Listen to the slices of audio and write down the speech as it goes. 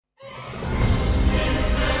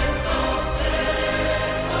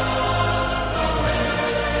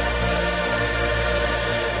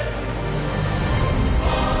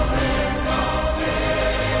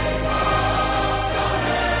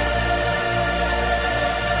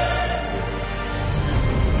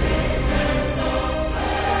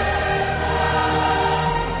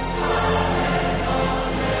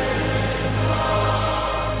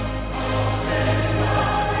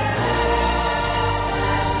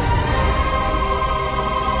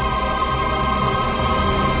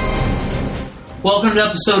Welcome to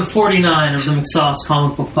episode 49 of the McSauce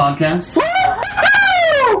Comic Book Podcast.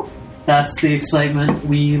 That's the excitement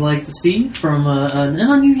we like to see from an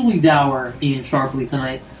unusually dour Ian Sharpley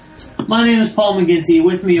tonight. My name is Paul McGinty.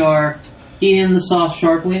 With me are Ian the Sauce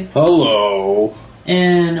Sharpley. Hello.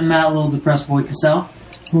 And Matt Little Depressed Boy Cassell.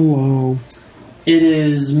 Hello. It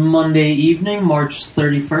is Monday evening, March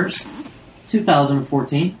 31st,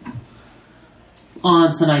 2014.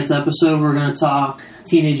 On tonight's episode, we're going to talk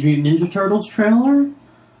Teenage Mutant Ninja Turtles trailer.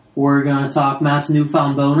 We're going to talk Matt's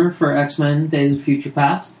newfound boner for X-Men Days of Future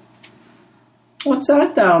Past. What's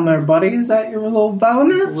that down there, buddy? Is that your little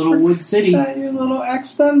boner? It's a little Wood City. Is that your little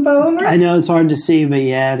X-Men boner? I know it's hard to see, but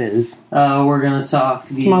yeah, it is. We're going to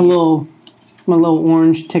talk my little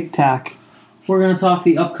orange Tic Tac. We're going to talk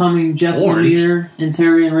the upcoming Jeff Lemire and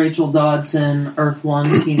Terry and Rachel Dodson Earth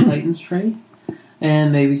 1 Teen Titans trade.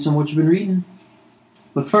 And maybe some what you've been reading.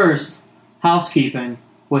 But first, housekeeping.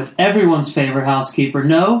 With everyone's favorite housekeeper.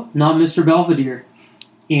 No, not Mr. Belvedere.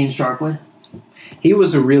 Ian Sharpley. He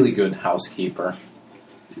was a really good housekeeper.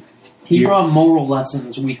 He brought moral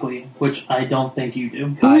lessons weekly, which I don't think you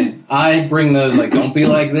do. I bring those, like, don't be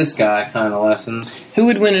like this guy kind of lessons. Who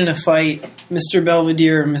would win in a fight, Mr.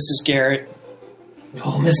 Belvedere or Mrs. Garrett?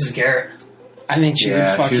 Oh, Mrs. Garrett. I think she would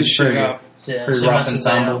fuck his shit up. Yeah, pretty rough and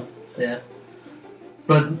tumble. Yeah.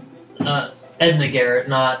 But Edna Garrett,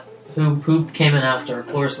 not... Who came in after?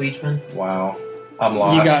 Cloris Leachman? Wow. I'm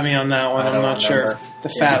lost. You got me on that one. I'm not sure. The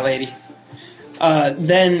fat lady.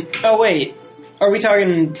 Wait. Are we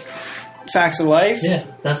talking Facts of Life? Yeah,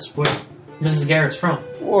 that's where Mrs. Garrett's from.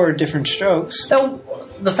 Or Different Strokes? No,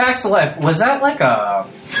 the Facts of Life, was that like that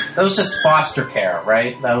was just foster care,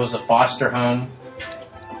 right? That was a foster home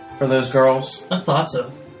for those girls? I thought so.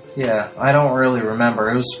 Yeah, I don't really remember.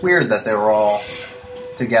 It was weird that they were all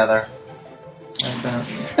together.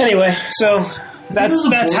 Anyway, so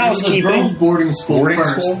that's housekeeping. It was a girls' boarding school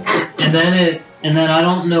first, school? and then I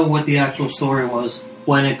don't know what the actual story was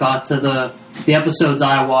when it got to the episodes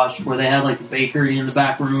I watched where they had like the bakery in the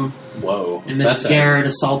back room. Whoa! And Mrs. Garrett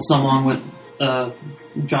assaults someone with a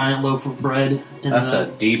giant loaf of bread. That's a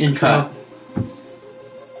deep intro. cut.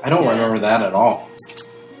 I don't remember that at all.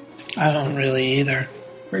 I don't really either.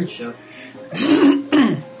 Great show.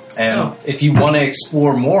 And if you want to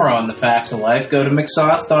explore more on the Facts of Life, go to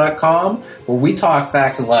McSauce.com, where we talk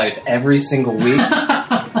Facts of Life every single week.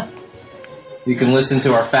 You can listen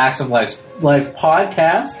to our Facts of Life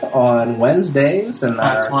podcast on Wednesdays and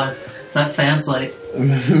Facts of Life. That fan site.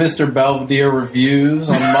 Mr. Belvedere reviews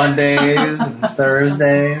on Mondays and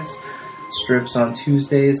Thursdays. Strips on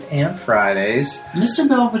Tuesdays and Fridays. Mr.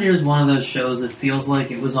 Belvedere is one of those shows that feels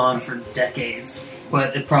like it was on for decades,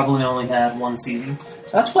 but it probably only had one season.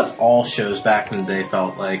 That's what all shows back in the day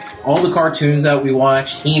felt like. All the cartoons that we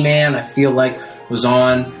watched, He-Man, I feel like, was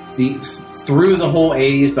on through the whole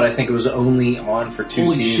 80s, but I think it was only on for 2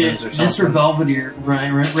 seasons or something. Mr. Belvedere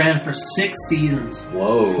ran for 6 seasons.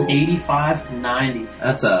 Whoa. From 85 to 90.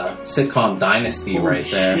 That's a sitcom dynasty right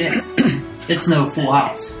there. Shit. It's no Full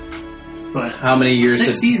House. But how many years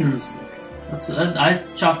 6 seasons. I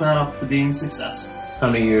chalk that up to being a success. How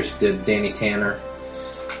many years did Danny Tanner?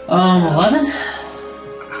 11?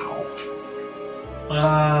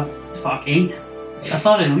 8. I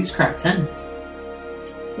thought it at least cracked 10.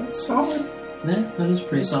 That's solid. Yeah, that is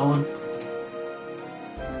pretty solid.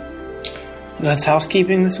 That's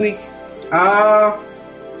housekeeping this week?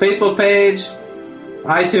 Facebook page,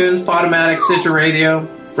 iTunes, Podomatic, Stitcher Radio,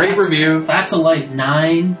 rate review. Facts of Life,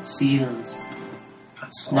 9 seasons.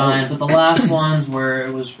 That's solid. 9, but the last ones where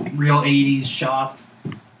it was real 80s shock.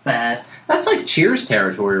 Bad. That's like Cheers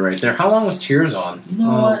territory right there. How long was Cheers on? You know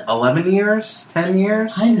what? 11 years? 10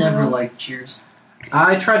 years? I never liked Cheers.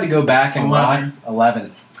 I tried to go back and watch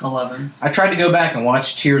 11. I tried to go back and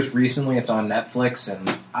watch Cheers recently. It's on Netflix,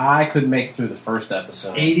 and I couldn't make it through the first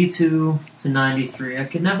episode. 82 to 93. I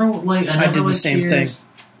could never I did the same Cheers,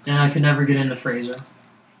 thing. And I could never get into Frasier.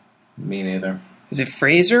 Me neither. Is it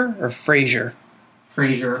Fraser or Frasier?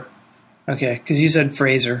 Frasier. Okay, because you said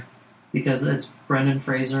Fraser. Because it's Brendan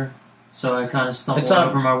Fraser, so I kind of stumbled It's not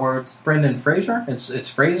over my words. Brendan Fraser? It's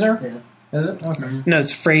Fraser? Yeah. Is it? Okay. Mm-hmm. No,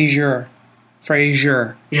 it's Frasier.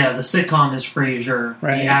 Frasier. Yeah, the sitcom is Frasier.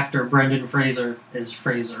 Right. The actor Brendan Fraser is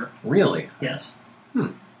Fraser. Really? Yes.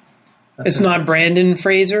 It's not Brandon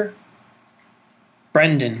Fraser?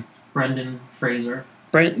 Brendan Fraser.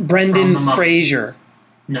 Brendan Fraser.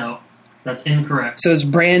 No, that's incorrect. So it's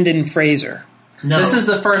Brandon Fraser. No, This is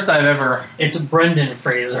the first I've ever... it's Brendan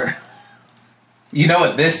Fraser. You know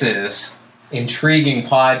what this is? Intriguing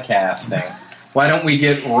podcasting. Why don't we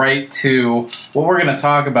get right to what we're going to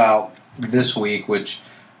talk about this week, which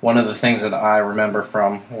one of the things that I remember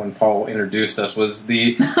from when Paul introduced us was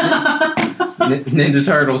the Ninja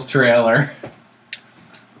Turtles trailer.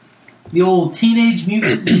 The old Teenage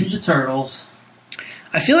Mutant Ninja Turtles.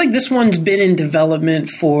 I feel like this one's been in development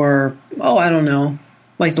for, I don't know,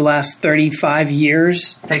 like the last 35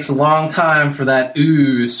 years. It takes a long time for that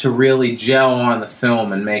ooze to really gel on the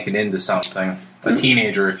film and make it into something. A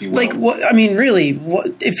teenager, if you will. Like, what? I mean, really,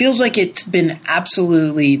 it feels like it's been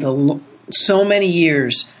absolutely so many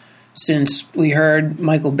years since we heard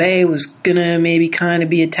Michael Bay was going to maybe kind of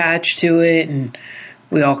be attached to it, and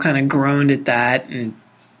we all kind of groaned at that, and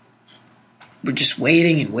we're just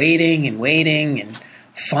waiting and waiting and waiting, and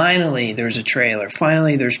finally there's a trailer.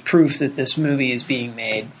 Finally there's proof that this movie is being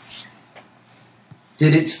made.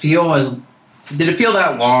 Did it feel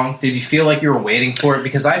that long? Did you feel like you were waiting for it?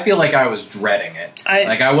 Because I feel like I was dreading it.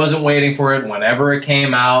 I wasn't waiting for it. Whenever it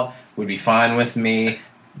came out, would be fine with me.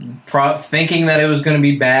 Thinking that it was going to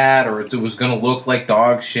be bad or it was going to look like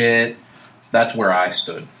dog shit. That's where I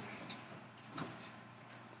stood.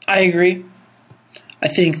 I agree. I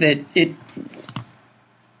think that it,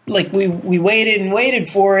 like, we waited and waited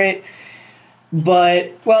for it,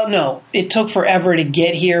 but, well, no, it took forever to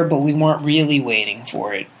get here, but we weren't really waiting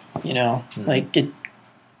for it, you know? Mm-hmm. Like,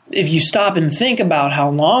 if you stop and think about how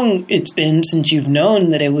long it's been since you've known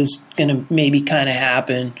that it was going to maybe kind of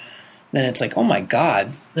happen, then it's like, oh my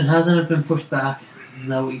God. Then hasn't it been pushed back? Isn't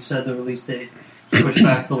that what you said, the release date? Pushed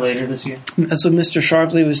back till later this year? That's what Mr.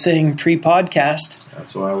 Sharpley was saying pre-podcast.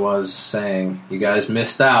 That's what I was saying. You guys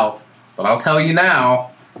missed out, but I'll tell you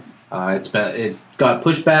now. It got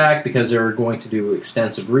pushed back because they were going to do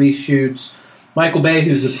extensive reshoots. Michael Bay,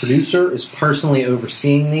 who's the producer, is personally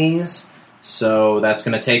overseeing these, so that's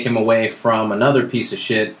going to take him away from another piece of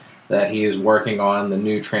shit that he is working on, the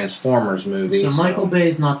new Transformers movie. So Michael Bay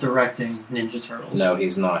is not directing Ninja Turtles? No,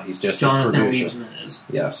 he's not. He's just Jonathan a producer. Liebsman is.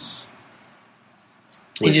 Yes.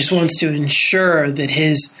 He just wants to ensure that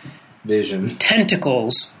his vision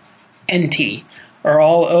tentacles, NT, are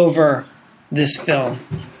all over this film.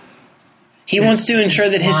 He wants to ensure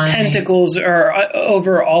that his tentacles are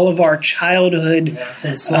over all of our childhood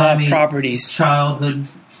properties. Childhood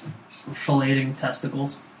filleting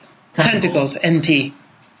testicles. Tentacles, NT.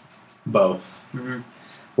 Both. Mm-hmm.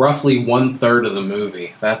 Roughly 1/3 of the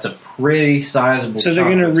movie. That's a pretty sizable. So they're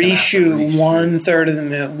going to reshoot 1/3 of the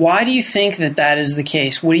movie. Why do you think that is the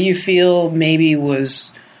case? What do you feel maybe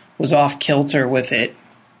was off kilter with it?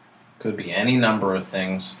 Could be any number of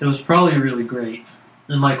things. It was probably really great.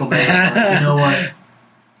 And Michael Bay was like, you know what?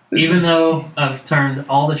 Even though I've turned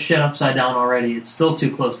all this shit upside down already, it's still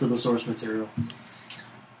too close to the source material.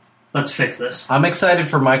 Let's fix this. I'm excited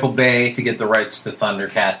for Michael Bay to get the rights to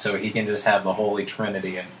Thundercat so he can just have the Holy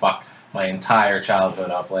Trinity and fuck my entire childhood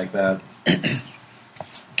up like that.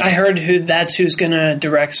 I heard that's who's going to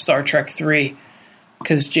direct Star Trek 3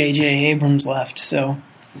 because J.J. Abrams left, so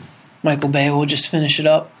Michael Bay will just finish it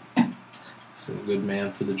up. He's a good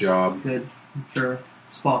man for the job. Good. I'm sure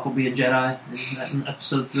Spock will be a Jedi in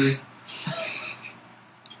episode 3.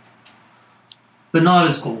 But not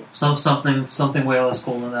as cool. Something way less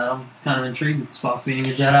cool than that. I'm kind of intrigued with Spock being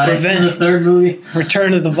a Jedi in the third movie.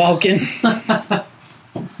 Return of the Vulcan.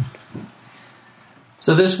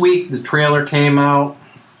 So this week, the trailer came out.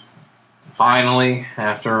 Finally,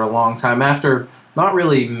 after a long time. After not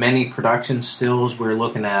really many production stills we're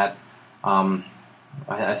looking at.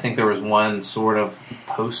 I think there was one sort of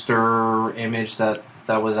poster image that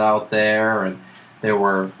was out there, and there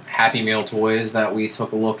were Happy Meal toys that we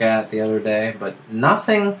took a look at the other day, but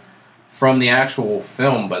nothing from the actual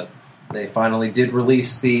film. But they finally did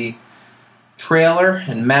release the trailer,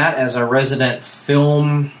 and Matt, as our resident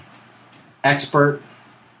film expert,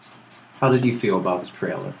 how did you feel about the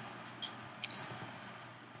trailer?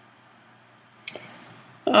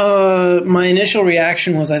 My initial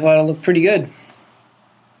reaction was I thought it looked pretty good.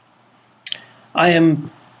 I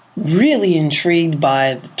am really intrigued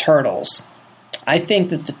by the turtles. I think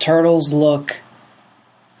that the turtles look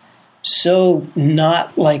so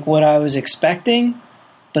not like what I was expecting,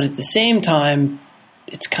 but at the same time,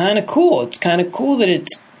 it's kind of cool. It's kind of cool that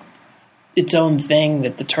it's its own thing,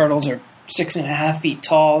 that the turtles are 6.5 feet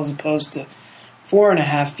tall as opposed to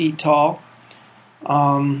 4.5 feet tall.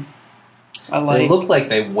 They look like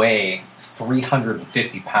they weigh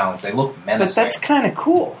 350 pounds. They look menacing. But that's kind of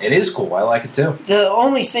cool. It is cool. I like it too. The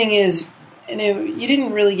only thing is, you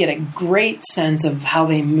didn't really get a great sense of how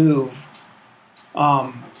they move.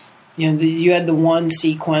 You had the one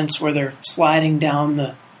sequence where they're sliding down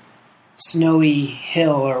the snowy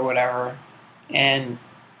hill or whatever, and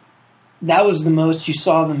that was the most you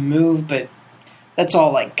saw them move, but that's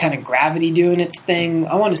all like kind of gravity doing its thing.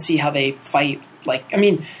 I want to see how they fight. Like, I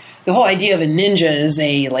mean, the whole idea of a ninja is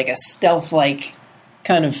a stealth-like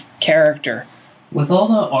kind of character. With all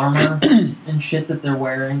the armor and shit that they're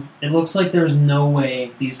wearing, it looks like there's no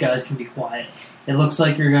way these guys can be quiet. It looks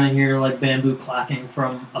like you're going to hear like bamboo clacking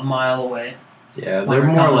from a mile away. Yeah, they're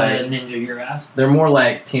more like a ninja your ass. They're more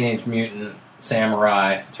like Teenage Mutant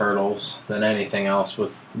Samurai Turtles than anything else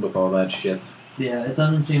with all that shit. Yeah, it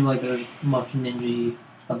doesn't seem like there's much ninja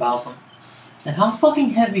about them. And how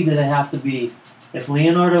fucking heavy do they have to be if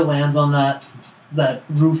Leonardo lands on that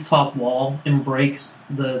rooftop wall and breaks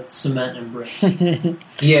the cement and bricks?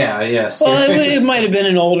 Yeah. Well, it might have been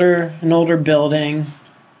an older building.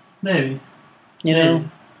 Maybe. You know?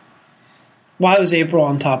 Why was April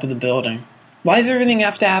on top of the building? Why does everything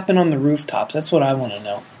have to happen on the rooftops? That's what I want to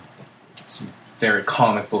know. It's very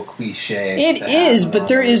comic book cliche. It is, but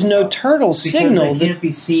there is no turtle signal. Because they can't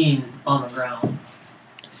be seen on the ground.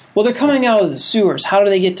 Well, they're coming out of the sewers. How do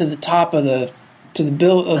they get to the top of the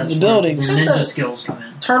buildings? Where ninja skills come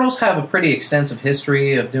in. Turtles have a pretty extensive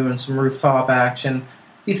history of doing some rooftop action.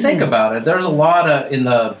 If you think about it, there's a lot of, in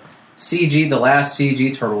the last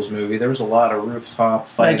CG Turtles movie, there was a lot of rooftop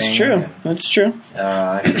fighting. That's true.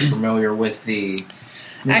 If you're familiar with the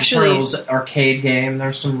Turtles arcade game,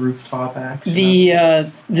 there's some rooftop action.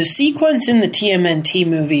 The sequence in the TMNT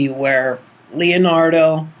movie where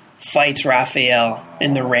Leonardo fights Raphael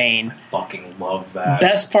in the rain. I fucking love that.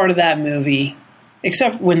 Best part of that movie,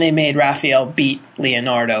 except when they made Raphael beat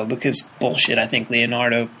Leonardo, because bullshit, I think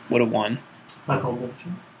Leonardo would have won. I call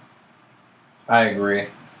bullshit. I agree.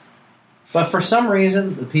 But for some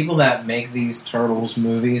reason, the people that make these Turtles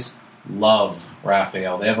movies love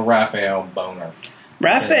Raphael. They have a Raphael boner.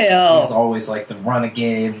 Raphael! He's always like the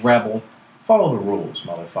renegade, rebel. Follow the rules,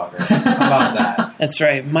 motherfucker. How about that? That's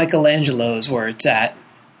right. Michelangelo is where it's at.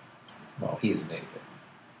 Well, he's an idiot.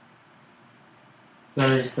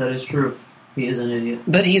 That is true. He is an idiot.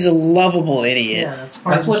 But he's a lovable idiot. Yeah,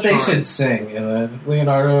 that's what they should sing.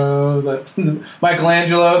 Leonardo,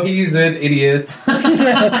 Michelangelo, he's an idiot.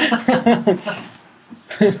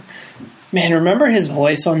 Man, remember his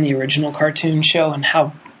voice on the original cartoon show and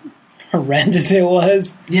how horrendous it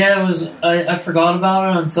was? Yeah, it was. I forgot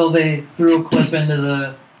about it until they threw a clip into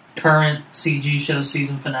the current CG show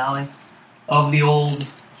season finale of the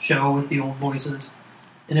old show with the old voices.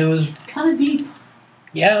 And it was kind of deep.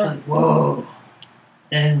 Yeah. Like, whoa.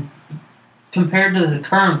 And compared to the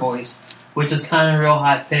current voice, which is kind of real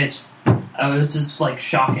high-pitched, I was just, like,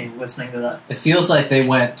 shocking listening to that. It feels like they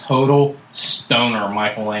went total stoner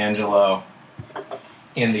Michelangelo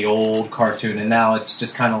in the old cartoon, and now it's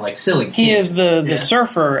just kind of like silly kid. He has the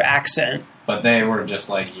surfer accent. But they were just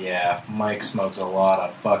like, yeah, Mike smokes a lot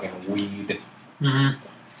of fucking weed. Mm-hmm.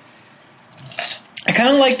 I kind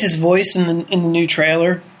of liked his voice in the new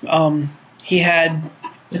trailer. He had...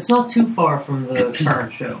 It's not too far from the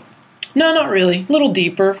current show. No, not really. A little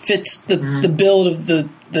deeper. Fits the build of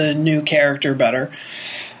the new character better.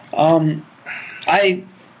 I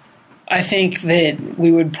think that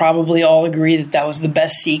we would probably all agree that was the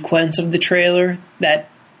best sequence of the trailer. That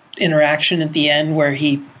interaction at the end where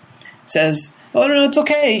he says, "Oh no, it's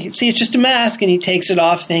okay. See, it's just a mask," and he takes it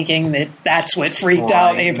off, thinking that's what freaked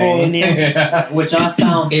out April O'Neil. Yeah. Which I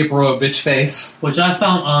found April bitch face. Which I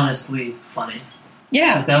found honestly funny.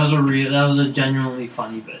 Yeah, that was a genuinely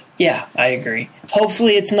funny bit. Yeah, I agree.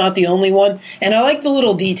 Hopefully, it's not the only one. And I like the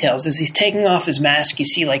little details as he's taking off his mask. You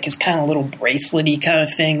see, like his kind of little bracelet-y kind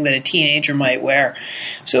of thing that a teenager might wear.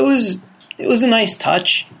 So it was a nice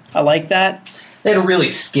touch. I like that. They had a really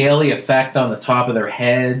scaly effect on the top of their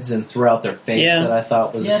heads and throughout their face that I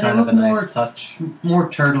thought was kind of a nice touch. More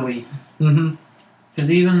turtley. Mm-hmm. Because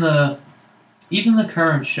even the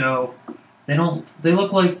current show, they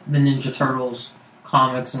look like the Ninja Turtles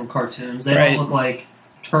comics and cartoons. They don't look like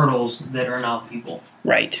turtles that are now people.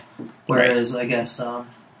 Right. Whereas I guess the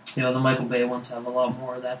Michael Bay ones have a lot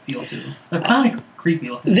more of that feel to them. They're kind of creepy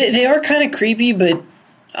looking. They are kind of creepy, but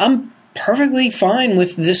I'm perfectly fine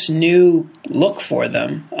with this new look for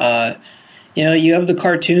them. You have the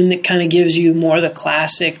cartoon that kind of gives you more of the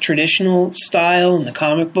classic traditional style, and the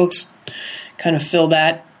comic books kind of fill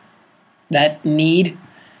that need.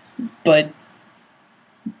 But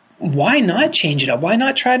why not change it up? Why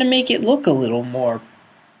not try to make it look a little more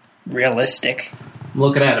realistic? I'm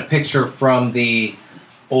looking at a picture from the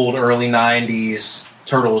old early 90s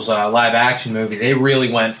Turtles live action movie. They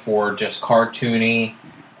really went for just cartoony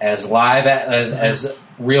as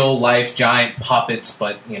real life giant puppets,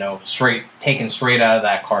 but taken straight out of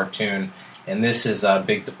that cartoon. And this is a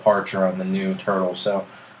big departure on the new Turtles. So,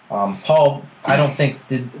 Paul, I don't think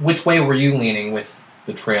which way were you leaning with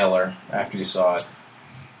the trailer after you saw it?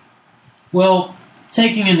 Well,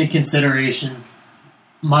 taking into consideration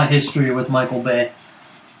my history with Michael Bay,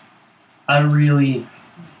 I really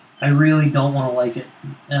don't want to like it,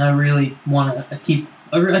 and I really want to I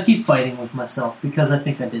keep fighting with myself because I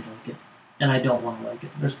think I did like it, and I don't want to like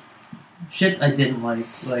it. There's shit I didn't like.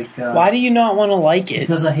 Why do you not want to like it?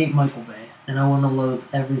 Because I hate Michael Bay, and I want to loathe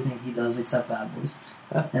everything he does except Bad Boys,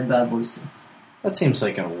 and Bad Boys 2. That seems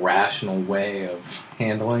like a rational way of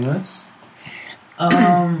handling this.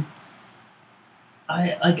 I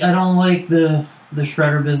don't like the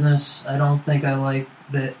Shredder business. I don't think I like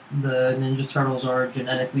that the Ninja Turtles are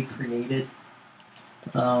genetically created.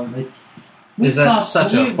 Is that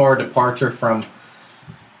such a far departure from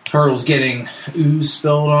Turtles getting ooze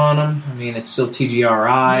spilled on them? I mean, it's still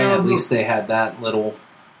TGRI. No, at least they had that little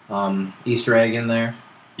Easter egg in there.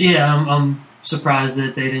 Yeah, I'm surprised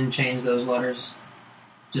that they didn't change those letters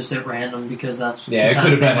just at random because that's it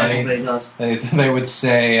could have been Michael Bay does. They would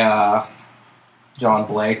say John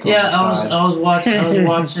Blake. On the side. I was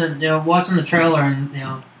watching the trailer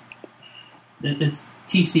and it's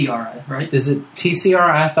TCRI, right? Is it TCRI?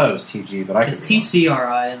 I thought it was TG, but it's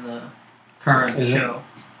TCRI in the current show,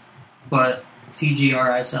 but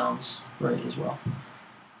TGRI sounds right as well.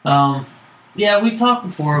 We've talked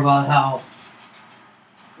before about how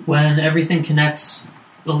when everything connects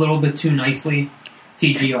a little bit too nicely,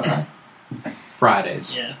 TGRI.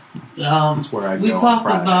 Fridays. Yeah. That's where I go. We talked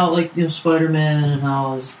about Spider-Man and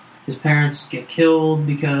how his parents get killed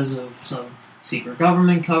because of some secret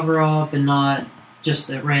government cover-up and not just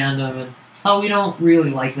at random, and how we don't really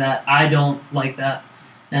like that. I don't like that,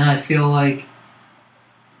 and I feel like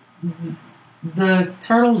the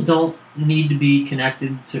Turtles don't need to be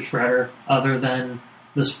connected to Shredder other than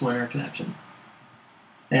the Splinter connection.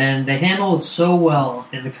 And they handle it so well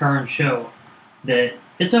in the current show that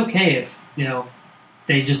it's okay if,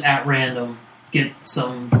 they just at random get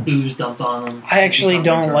some ooze dumped on them. I actually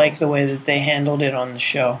don't like the way that they handled it on the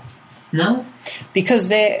show. No? Because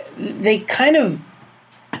they kind of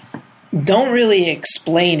don't really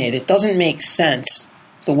explain it. It doesn't make sense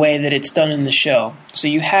the way that it's done in the show. So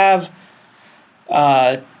you have...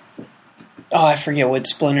 I forget what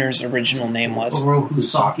Splinter's original name was. Oroku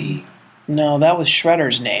Saki. No, that was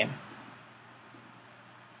Shredder's name.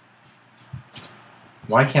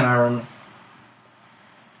 Why can't I remember?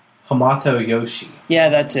 Hamato Yoshi. Yeah,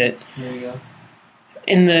 that's it. There you go.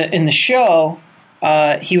 In the show,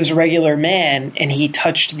 he was a regular man, and he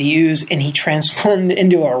touched the ooze, and he transformed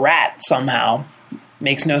into a rat somehow.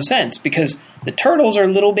 Makes no sense, because the turtles are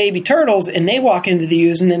little baby turtles, and they walk into the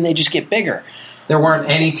ooze, and then they just get bigger. There weren't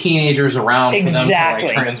any teenagers around for them to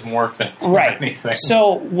transmorph into anything.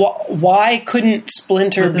 So why couldn't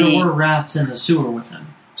Splinter but there were rats in the sewer with him.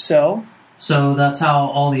 So that's how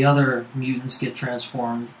all the other mutants get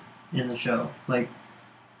transformed in the show. Like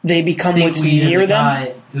they become what's near them.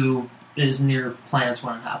 Guy who is near plants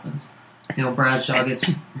when it happens. Bradshaw gets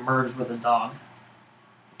merged with a dog.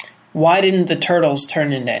 Why didn't the turtles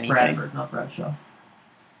turn into anything? Bradford, not Bradshaw.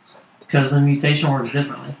 Because the mutation works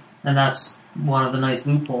differently, and that's one of the nice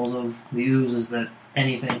loopholes of the ooze is that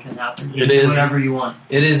anything can happen. You can do whatever you want.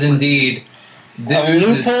 It is indeed. The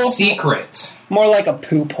ooze is secret. More like a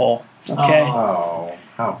poop hole. Okay. Oh,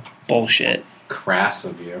 how bullshit! Crass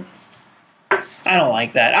of you. I don't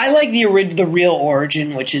like that. I like the real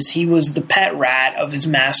origin, which is he was the pet rat of his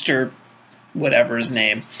master, whatever his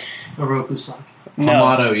name. Oroku Saki. No,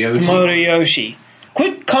 Hamato Yoshi.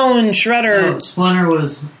 Quit calling Shredder. So Splinter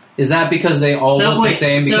was. Is that because they all look the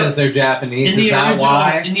same because they're Japanese? Is that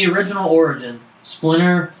why? In the original origin,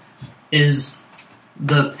 Splinter is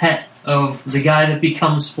the pet of the guy that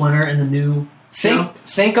becomes Splinter in the new show.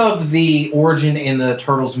 Think of the origin in the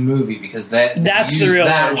Turtles movie because that's the real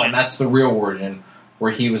origin. That's the real origin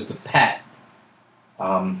where he was the pet.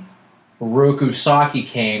 Oroku Saki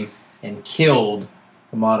came and killed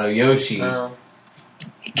Hamato Yoshi.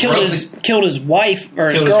 He killed his wife or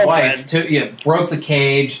his girlfriend. Broke the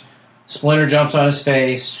cage. Splinter jumps on his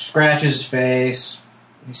face, scratches his face.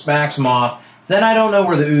 He smacks him off. Then I don't know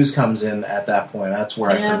where the ooze comes in at that point. That's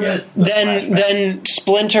where I forget. Then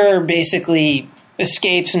Splinter basically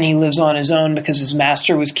escapes and he lives on his own because his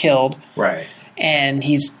master was killed. Right. And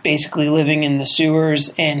he's basically living in the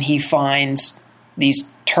sewers and he finds these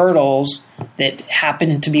turtles that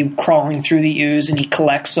happen to be crawling through the ooze and he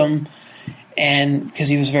collects them. And because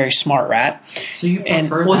he was a very smart rat, so you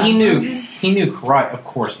prefer he knew karate. Of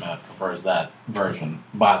course, Matt prefers that version.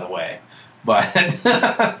 By the way, but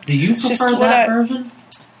do you prefer that version?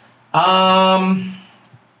 I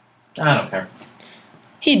don't care.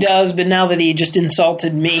 He does, but now that he just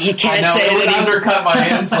insulted me, he can't say it would that undercut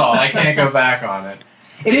my insult. I can't go back on it.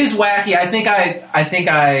 It is wacky. I think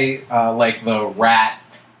I like the rat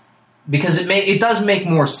because it does make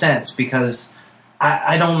more sense because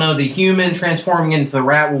I don't know the human transforming into the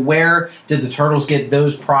rat. Well, where did the turtles get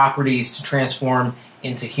those properties to transform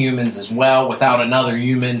into humans as well without another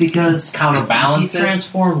human because counterbalance? They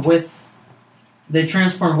transformed with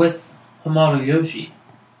Hamato Yoshi.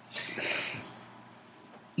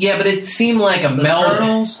 Yeah, but it seemed like a meld.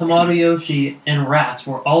 Turtles, Hamato Yoshi, and rats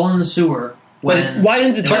were all in the sewer. But why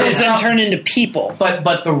didn't the turtles then turn into people?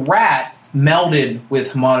 But the rat melded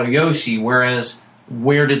with Hamato Yoshi, whereas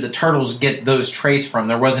where did the turtles get those traits from?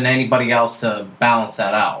 There wasn't anybody else to balance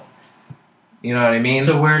that out. You know what I mean?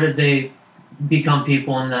 So where did they become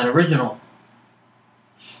people in that original?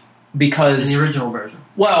 Because in the original version.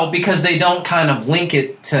 Well, because they don't kind of link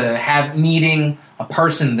it to needing a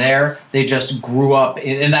person there. They just grew up,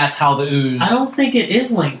 and that's how the ooze. I don't think it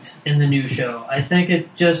is linked in the new show. I think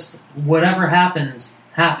it just whatever happens.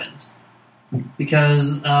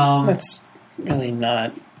 Because that's really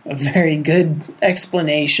not a very good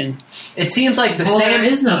explanation. It seems like the same. There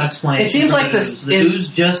is no explanation. It seems like the ooze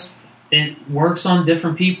just. It works on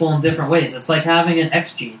different people in different ways. It's like having an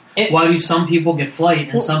X gene. Why do some people get flight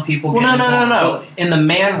and some people get No. In the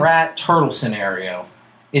man-rat-turtle scenario,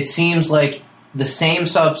 it seems like the same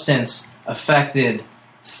substance affected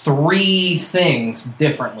 3 things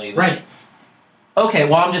differently. Right. Okay,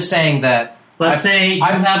 well, I'm just saying that... Let's say you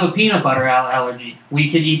have a peanut butter allergy.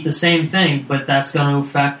 We could eat the same thing, but that's going to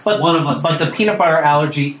affect one of us. But the peanut butter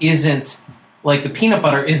allergy isn't... Like, the peanut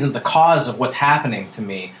butter isn't the cause of what's happening to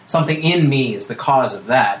me. Something in me is the cause of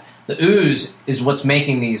that. The ooze is what's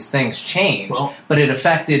making these things change. But it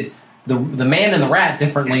affected the man and the rat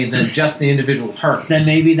differently than just the individual turtles. Then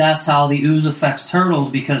maybe that's how the ooze affects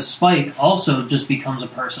turtles, because Spike also just becomes a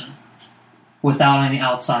person without any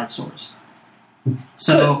outside source.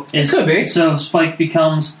 So it could be. So Spike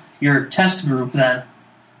becomes your test group then,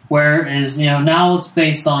 whereas now it's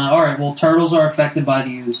based on, all right, well, turtles are affected by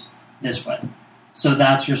the ooze this way. So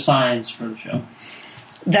that's your science for the show.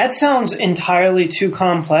 That sounds entirely too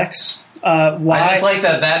complex. Why? I just like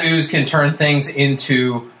that ooze can turn things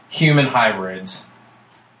into human hybrids.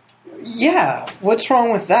 Yeah, what's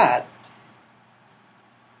wrong with that?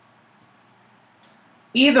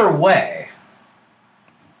 Either way,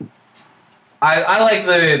 I like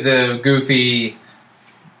the goofy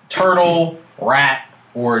turtle rat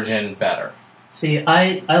origin better. See,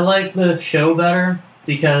 I like the show better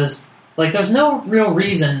because there's no real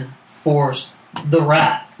reason for the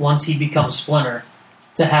rat, once he becomes Splinter,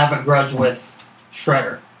 to have a grudge with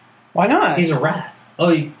Shredder. Why not? He's a rat. Oh,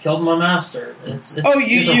 you killed my master.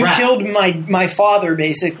 You killed my father,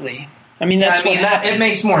 basically. I mean, it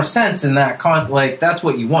makes more sense in that that's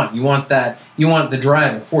what you want. You want that. You want the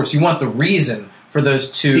driving force. You want the reason for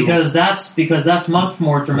those two. Because that's much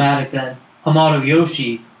more dramatic than Hamato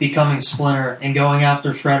Yoshi becoming Splinter and going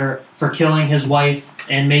after Shredder for killing his wife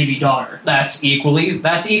and maybe daughter. That's equally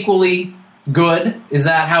good. Is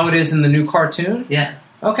that how it is in the new cartoon? Yeah.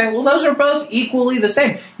 Okay, well, those are both equally the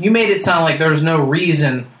same. You made it sound like there's no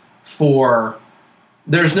reason for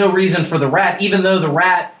the rat, even though the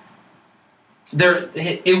rat,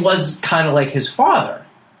 it was kind of like his father.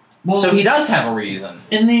 Well, so he does have a reason.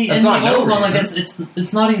 In the old one,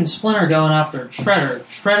 it's not even Splinter going after Shredder.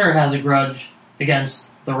 Shredder has a grudge against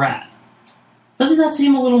the rat. Doesn't that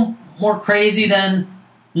seem a little more crazy than,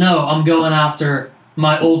 no, I'm going after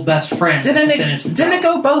my old best friend to finish the job? Didn't it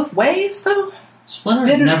go both ways, though?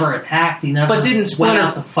 Splinter never attacked. He never went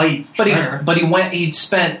out to fight Shredder. But he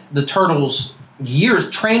spent the turtles years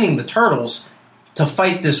training the turtles to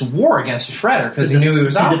fight this war against Shredder because he knew he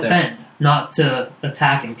was out there. To defend, not to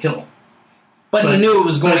attack and kill. But he knew it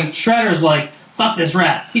was going... Shredder's like, fuck this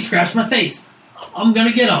rat. He scratched my face. I'm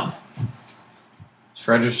gonna get him.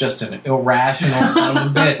 Shredder's just an irrational son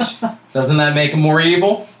of a bitch. Doesn't that make him more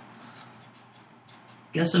evil?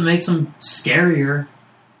 Guess it makes him scarier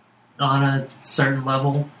on a certain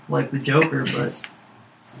level, like the Joker, but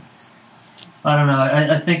I don't know.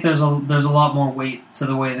 I think there's a lot more weight to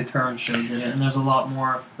the way the current show did it, and there's a lot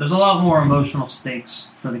more emotional stakes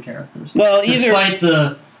for the characters. Well, despite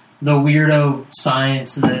the weirdo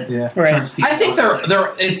science that turns people. I think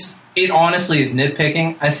it honestly is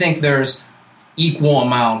nitpicking. I think there's equal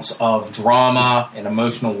amounts of drama and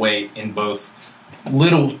emotional weight in both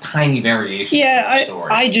little tiny variations. Yeah, of the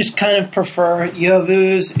story. I just kind of prefer you have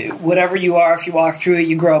ooze, whatever you are. If you walk through it,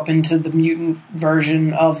 you grow up into the mutant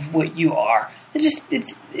version of what you are.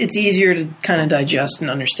 It's easier to kind of digest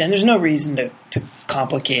and understand. There's no reason to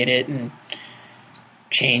complicate it and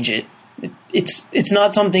change it. It's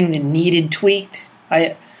not something that needed tweaked.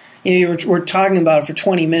 We're talking about it for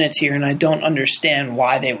 20 minutes here, and I don't understand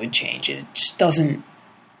why they would change it. It just doesn't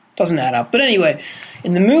add up. But anyway,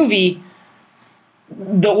 in the movie,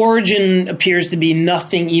 the origin appears to be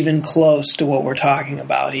nothing even close to what we're talking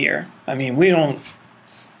about here. I mean,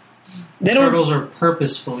 Turtles are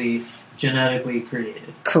purposefully genetically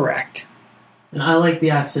created. Correct. And I like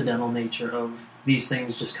the accidental nature of these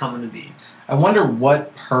things just coming to be. I wonder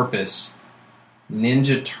what purpose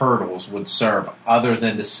Ninja Turtles would serve other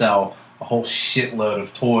than to sell a whole shitload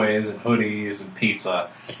of toys and hoodies and pizza.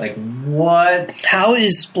 Like, what? How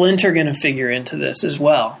is Splinter going to figure into this as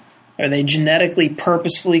well? Are they genetically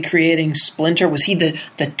purposefully creating Splinter? Was he the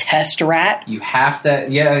test rat? You have to,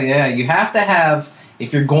 you have to have,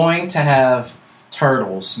 if you're going to have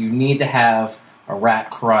turtles, you need to have a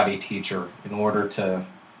rat karate teacher in order to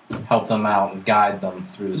help them out and guide them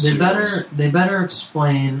through the sewers. They better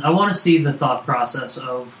explain. I want to see the thought process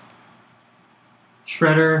of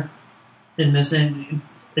Shredder in this.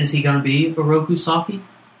 Is he going to be Oroku Saki?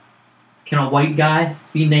 Can a white guy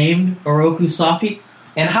be named Oroku Saki?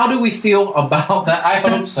 And how do we feel about that? I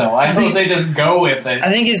hope so. I hope they just go with it.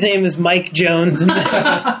 I think his name is Mike Jones in this.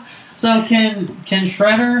 So can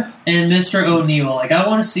Shredder and Mr. O'Neill, like, I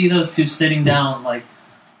want to see those two sitting down, like,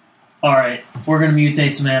 all right, we're going to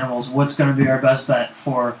mutate some animals. What's going to be our best bet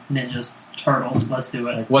for Ninjas? Turtles. Let's do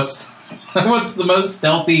it. What's the most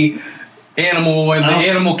stealthy animal in the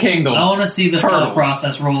animal kingdom? I want to see the Turtles. thought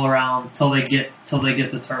process roll around till they get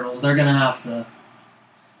to Turtles. They're going to have to...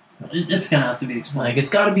 It's going to have to be explained. Like,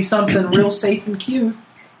 it's got to be something real safe and cute.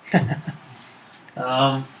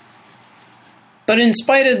 But in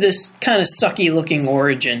spite of this kind of sucky-looking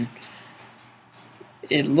origin,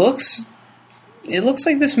 it looks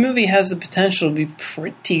like this movie has the potential to be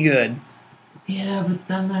pretty good. Yeah, but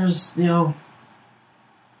then there's, William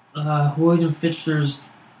Fichtner's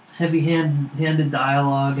heavy-handed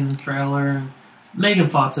dialogue in the trailer. Megan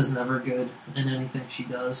Fox is never good in anything she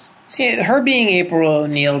does. See, her being April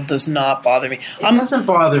O'Neil does not bother me. It doesn't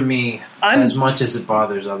bother me as much as it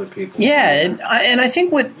bothers other people. Yeah, and I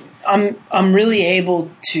think what I'm really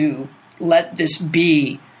able to let this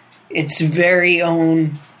be its very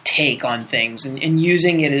own take on things, and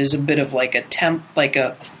using it as a bit of like an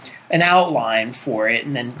outline for it,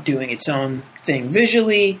 and then doing its own thing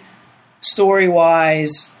visually,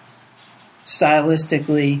 story-wise,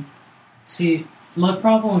 stylistically. See, my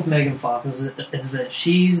problem with Megan Fox is that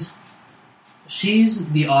she's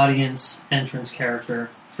the audience entrance character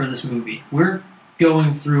for this movie. We're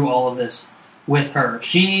going through all of this with her.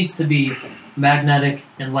 She needs to be magnetic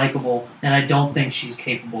and likable, and I don't think she's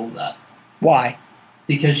capable of that. Why?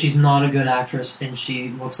 Because she's not a good actress, and she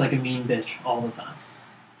looks like a mean bitch all the time.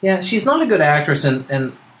 Yeah, she's not a good actress,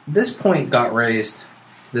 and this point got raised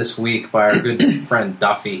this week by our good friend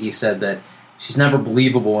Duffy. He said that she's never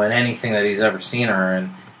believable in anything that he's ever seen her,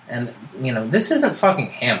 and this isn't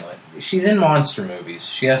fucking Hamlet. She's in monster movies.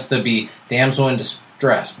 She has to be damsel in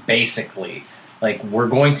distress, basically. Like, we're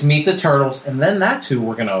going to meet the turtles, and then that's who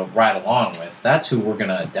we're going to ride along with. That's who we're going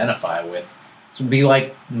to identify with. It would be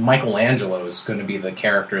like Michelangelo is going to be the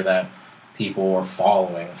character that people are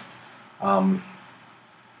following. I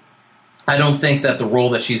don't think that the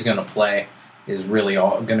role that she's going to play is really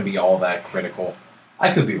going to be all that critical.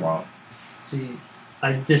 I could be wrong. See,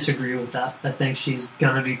 I disagree with that. I think she's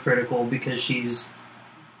going to be critical because she's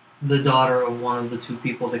the daughter of one of the two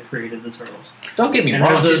people that created the Turtles. Don't get me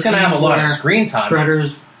wrong, she's going to have a lot of screen time.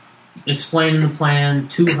 Shredder's explaining the plan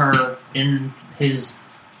to her in his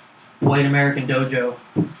white American dojo.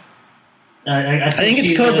 I think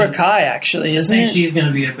it's Cobra Kai, actually, isn't it? I think she's going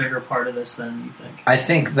to be a bigger part of this than you think. I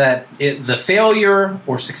think that the failure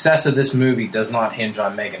or success of this movie does not hinge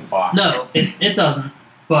on Megan Fox. No, it doesn't.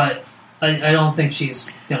 But I don't think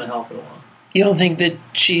she's going to help it along. You don't think that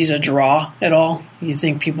she's a draw at all? You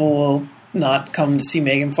think people will not come to see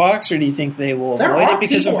Megan Fox, or do you think they will avoid it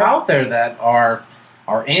because of her? There are people out there that are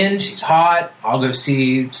in. She's hot. I'll go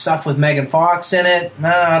see stuff with Megan Fox in it. No,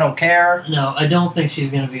 I don't care. No, I don't think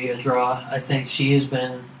she's going to be a draw. I think she has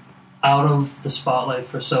been out of the spotlight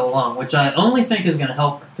for so long, which I only think is going to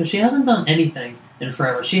help her, because she hasn't done anything in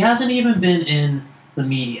forever. She hasn't even been in the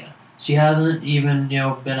media. She hasn't even,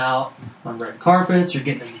 been out on red carpets or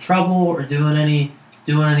getting into trouble or doing any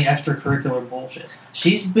extracurricular bullshit.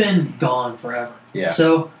 She's been gone forever. Yeah.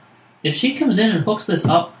 So if she comes in and hooks this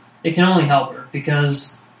up, it can only help her,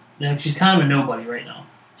 because she's kind of a nobody right now.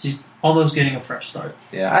 She's almost getting a fresh start.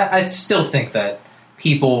 Yeah, I still think that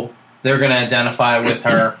people, they're going to identify with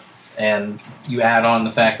her, and you add on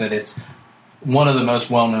the fact that it's one of the most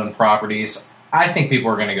well-known properties. I think people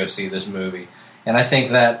are going to go see this movie. And I think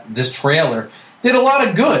that this trailer did a lot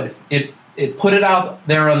of good. It it put it out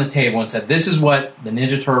there on the table and said, "This is what the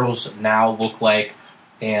Ninja Turtles now look like,"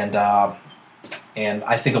 and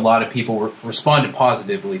I think a lot of people responded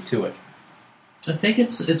positively to it. I think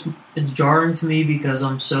it's jarring to me because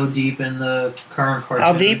I'm so deep in the current cartoon.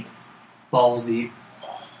 How deep? Balls deep.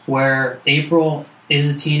 Where April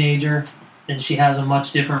is a teenager and she has a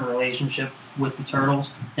much different relationship with the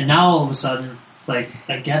Turtles, and now all of a sudden, like,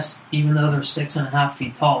 I guess even though they're 6.5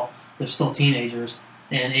 feet tall, they're still teenagers,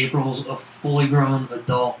 and April's a fully grown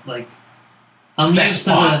adult. Like, I'm used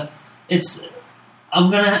to it's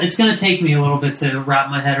gonna take me a little bit to wrap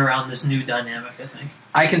my head around this new dynamic, I think.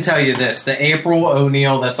 I can tell you this: the April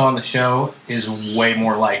O'Neil that's on the show is way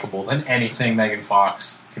more likable than anything Megan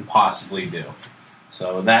Fox can possibly do.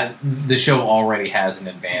 So that the show already has an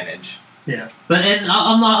advantage. Yeah, but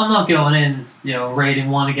I'm not going in,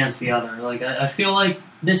 rating one against the other. Like, I feel like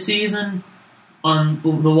this season on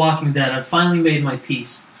The Walking Dead, I've finally made my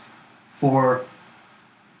peace for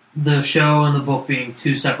the show and the book being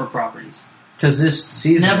two separate properties. Because this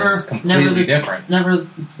season is completely different. Never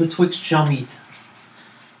betwixt shall meet.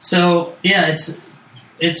 So yeah,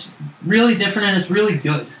 it's really different and it's really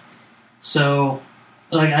good. So,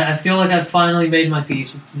 like, I feel like I've finally made my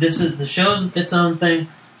peace. The show's its own thing.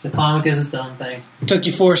 The comic is its own thing. It took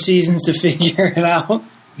you 4 seasons to figure it out.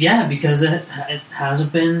 Yeah, because it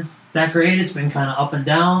hasn't been that great. It's been kind of up and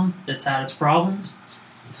down. It's had its problems.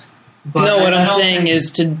 But no, what I'm saying is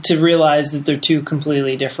to realize that they're two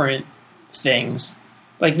completely different things.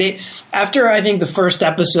 Like, after I think the first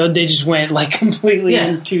episode, they just went like completely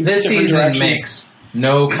in two this different season directions. Makes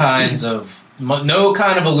no kind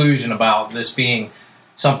of illusion about this being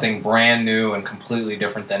something brand new and completely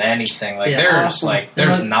different than anything. Like,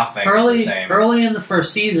 there's nothing the same. Early in the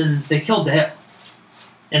first season, they killed Dale,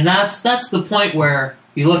 and that's the point where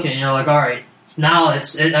you look at it and you're like, all right, now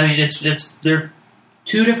they're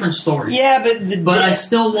two different stories. Yeah, but I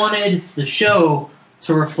still wanted the show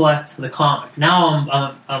to reflect the comic.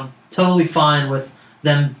 Now I'm totally fine with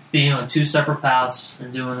them being on two separate paths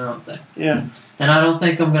and doing their own thing. Yeah, and I don't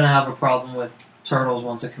think I'm going to have a problem with Turtles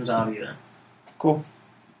once it comes out either. Cool.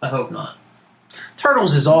 I hope not.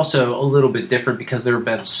 Turtles is also a little bit different because there have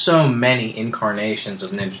been so many incarnations of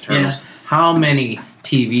Ninja Turtles. Yeah. How many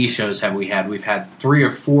TV shows have we had? We've had 3 or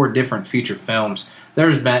 4 different feature films.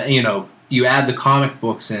 There's been, you add the comic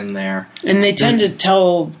books in there. And they tend to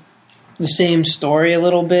tell the same story a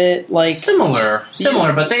little bit. Like Similar,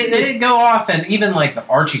 but they go off, and even like the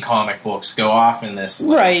Archie comic books go off in this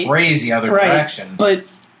crazy other direction. But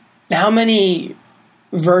how many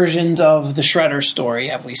versions of the Shredder story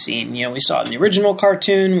have we seen? We saw it in the original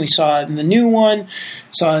cartoon, we saw it in the new one,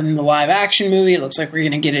 saw it in the live action movie. It looks like we're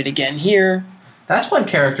going to get it again here. That's one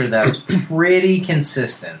character that's pretty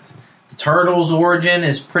consistent. The Turtles' origin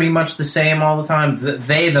is pretty much the same all the time.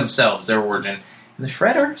 They themselves, their origin. And the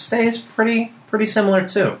Shredder stays pretty similar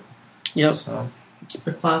too. Yep. So,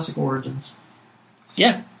 the classic origins.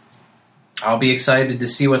 Yeah. I'll be excited to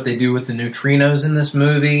see what they do with the neutrinos in this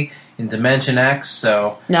movie, in Dimension X,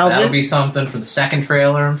 so that'll be something for the second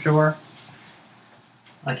trailer, I'm sure.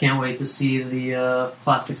 I can't wait to see the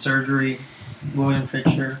plastic surgery William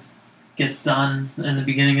Fichtner gets done in the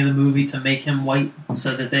beginning of the movie to make him white,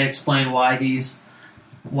 so that they explain why he's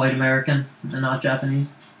white American and not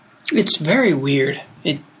Japanese. It's very weird.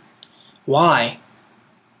 Why?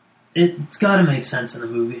 It's got to make sense in the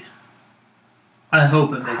movie. I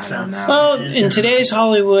hope it makes sense. Well, in today's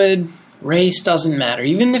Hollywood, race doesn't matter.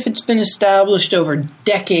 Even if it's been established over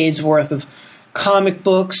decades worth of comic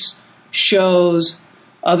books, shows,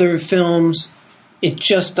 other films, it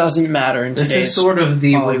just doesn't matter in today's Hollywood. This is sort of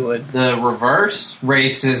the reverse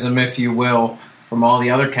racism, if you will, from all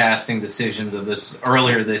the other casting decisions of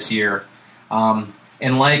earlier this year. And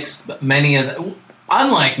unlike many of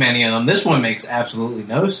them, this one makes absolutely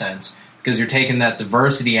no sense because you're taking that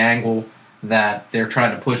diversity angle that they're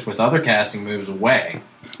trying to push with other casting moves away.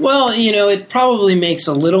 Well, it probably makes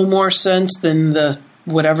a little more sense than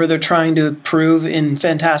whatever they're trying to prove in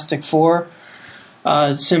Fantastic Four,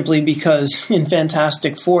 simply because in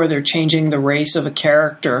Fantastic Four they're changing the race of a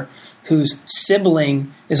character whose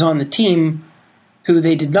sibling is on the team who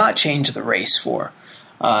they did not change the race for.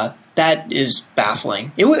 That is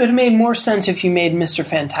baffling. It would have made more sense if you made Mr.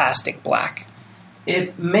 Fantastic black.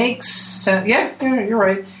 It makes sense. Yeah, you're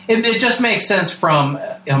right. It just makes sense from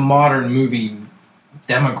a modern movie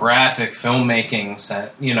demographic filmmaking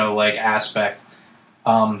aspect.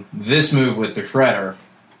 This move with the Shredder,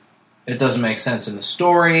 it doesn't make sense in the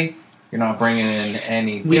story. You're not bringing in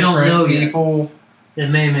any different people. Yet.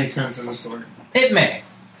 It may make sense in the story. It may.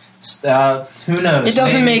 Who knows? It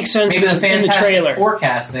doesn't make sense maybe in the trailer.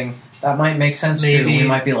 Forecasting, that might make sense too. We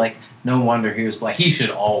might be like, No wonder he was black. He should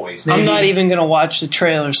always be. I'm not even going to watch the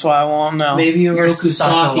trailer, so I won't know. Maybe You're Oroku such a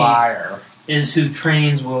Saki liar. is who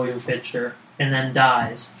trains William Fichtner and then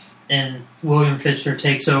dies. And William Fichtner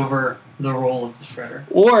takes over the role of the Shredder.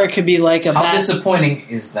 Or it could be like a How disappointing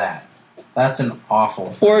is that? That's an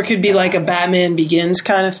awful thing. Or it could be like a Batman Begins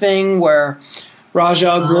kind of thing where Ra's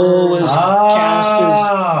al Ghul was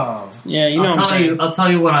cast as... Yeah, you know what I'm saying. I'll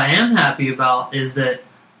tell you what I am happy about is that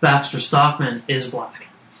Baxter Stockman is black.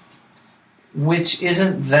 Which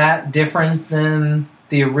isn't that different than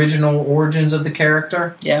the original origins of the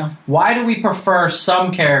character? Yeah. Why do we prefer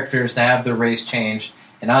some characters to have their race changed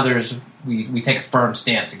and others we take a firm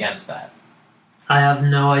stance against that? I have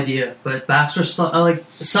no idea, but Baxter like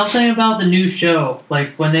something about the new show, like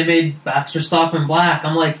when they made Baxter Stockman black,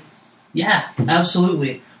 I'm like, yeah,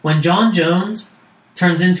 absolutely. When John Jones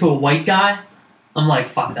turns into a white guy, I'm like,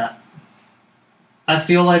 fuck that. I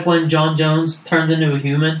feel like when John Jones turns into a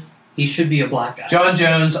human, he should be a black guy. John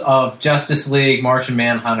Jones of Justice League, Martian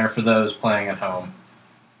Manhunter, for those playing at home.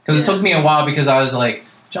 Because it took me a while because I was like,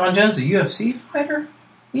 John Jones, a UFC fighter?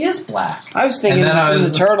 He is black. I was thinking of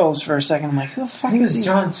the Turtles for a second. I'm like, who the fuck is he?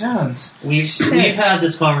 John Jones. We've had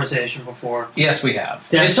this conversation before. Yes, we have.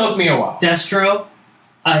 It took me a while. Destro,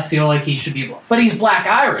 I feel like he should be black. But he's black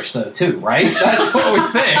Irish, though, too, right? That's what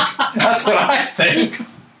we think. That's what I think.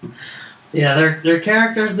 Yeah, they're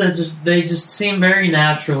characters that just seem very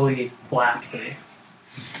naturally black to me.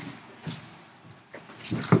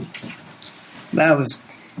 That was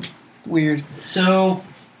weird. So,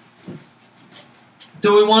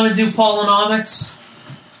 do we want to do Paulonomics?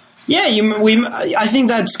 Yeah, I think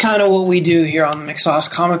that's kind of what we do here on the McSauce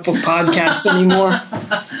Comic Book Podcast anymore.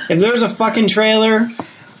 If there's a fucking trailer,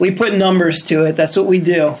 we put numbers to it. That's what we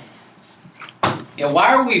do. Yeah,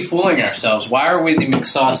 why are we fooling ourselves? Why are we the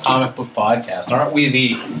McSauce Comic Book Podcast? Aren't we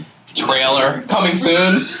the trailer coming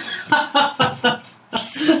soon?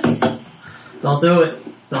 Don't do it.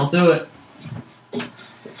 Don't do it.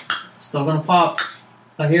 Still gonna pop.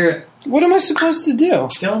 I hear it. What am I supposed to do?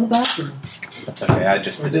 Go in the bathroom. That's okay. I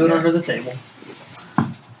just Or do it under the table.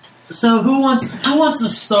 So who wants to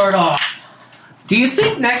start off? Do you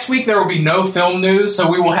think next week there will be no film news,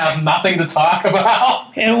 so we will have nothing to talk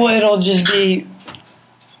about? It'll just be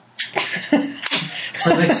The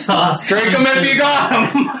McSauce. Drink them if you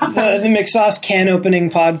got them. the McSauce can opening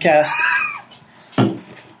podcast.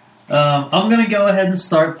 I'm going to go ahead and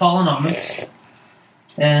start Paulonomics.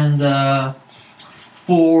 And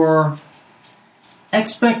for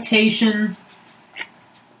expectation,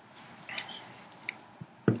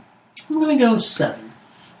 I'm going to go 7.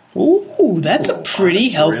 Ooh, that's a pretty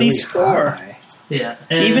healthy really score. high. Yeah.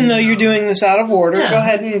 Even though you're doing this out of order, Yeah. go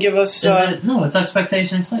ahead and give us... No, it's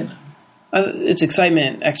expectation, excitement. it's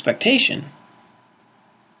excitement, expectation.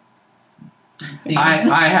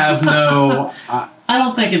 I have no... I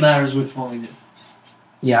don't think it matters which one we do.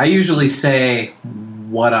 Yeah, I usually say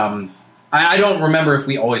what I don't remember if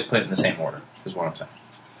we always put it in the same order, is what I'm saying.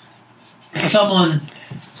 Someone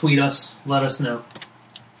tweet us, let us know.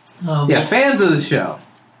 Yeah, fans of the show.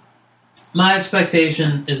 My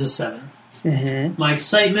expectation is a 7. Mm-hmm. My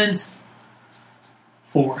excitement,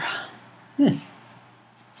 4.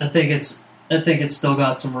 I think it's still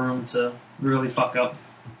got some room to really fuck up.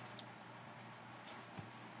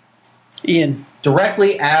 Ian.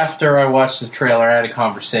 Directly after I watched the trailer, I had a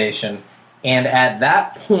conversation, and at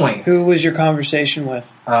that point, Who was your conversation with?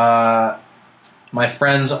 my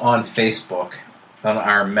friends on Facebook, on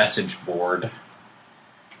our message board,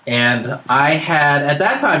 and I had, at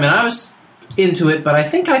that time, and I was into it, but I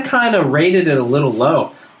think I kind of rated it a little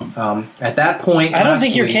low. At that point, I don't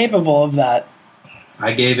think you're capable of that.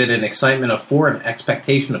 I gave it an excitement of 4 and an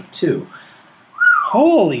expectation of 2.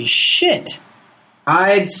 Holy shit.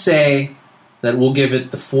 I'd say that we'll give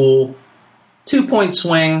it the full 2-point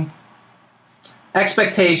swing.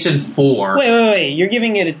 Expectation 4. Wait. You're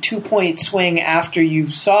giving it a 2-point swing after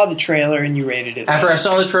you saw the trailer and you rated it. After I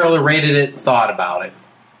saw the trailer, rated it, thought about it.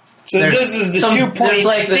 So this is the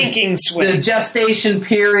 2-point thinking swing. The gestation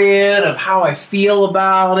period of how I feel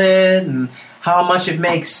about it and how much it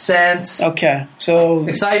makes sense. Okay, so...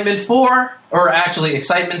 Excitement 4, or actually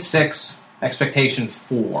excitement 6, expectation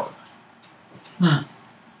 4. Matt.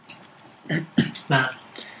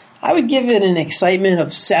 I would give it an excitement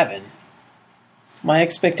of 7. My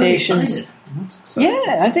expectations...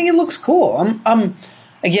 Yeah, I think it looks cool. I'm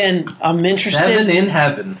interested 7 in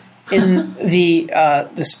heaven. in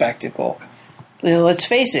the spectacle. Let's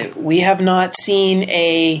face it, we have not seen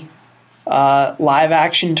a live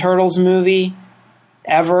action Turtles movie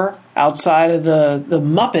ever outside of the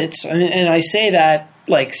Muppets, and I say that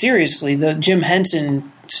like seriously. The Jim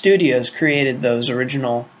Henson Studios created those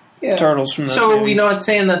original turtles from those So are we movies. not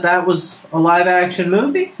saying that was a live-action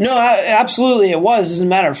movie? No, absolutely it was. As a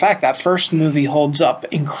matter of fact, that first movie holds up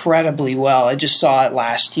incredibly well. I just saw it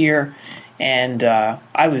last year, and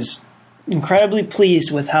I was incredibly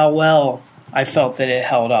pleased with how well I felt that it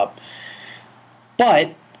held up.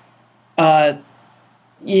 But, there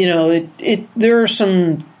are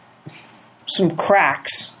some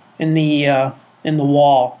cracks in the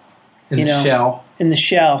wall. In the shell. In the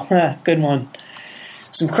shell. Good one.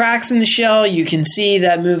 Some cracks in the shell. You can see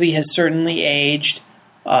that movie has certainly aged,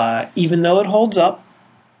 even though it holds up.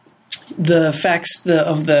 The effects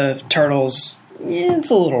of the turtles, it's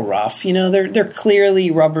a little rough. They're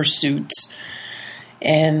clearly rubber suits,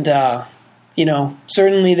 and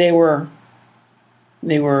certainly they were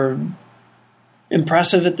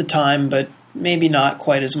impressive at the time, but maybe not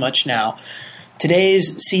quite as much now.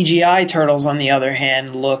 Today's CGI turtles, on the other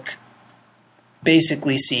hand, look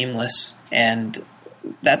basically seamless, and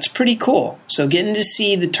that's pretty cool. So getting to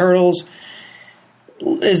see the turtles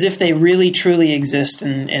as if they really truly exist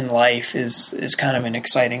in life is kind of an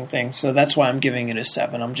exciting thing. So that's why I'm giving it a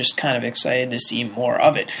 7. I'm just kind of excited to see more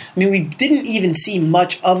of it. I mean, we didn't even see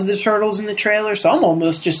much of the turtles in the trailer, so I'm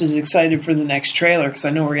almost just as excited for the next trailer because I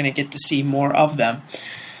know we're going to get to see more of them.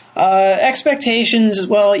 Expectations,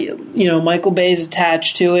 well, Michael Bay's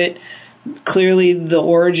attached to it. Clearly, the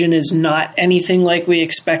origin is not anything like we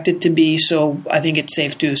expect it to be, so I think it's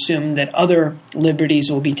safe to assume that other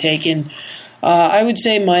liberties will be taken. I would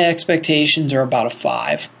say my expectations are about a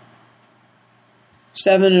 5.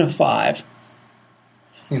 7 and a 5.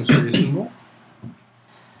 Seems reasonable.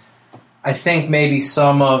 I think maybe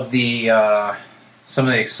some of the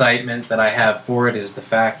excitement that I have for it is the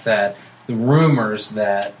fact that the rumors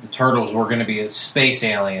that the turtles were going to be space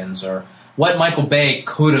aliens, or what Michael Bay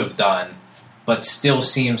could have done, but still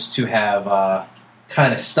seems to have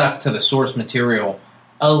kind of stuck to the source material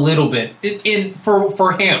a little bit.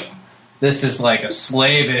 For him, this is like a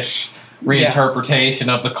slavish reinterpretation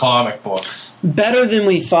of the comic books. Better than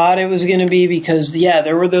we thought it was going to be because,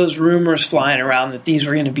 there were those rumors flying around that these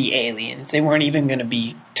were going to be aliens. They weren't even going to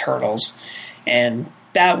be turtles. And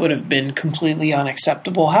that would have been completely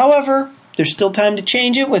unacceptable. However, there's still time to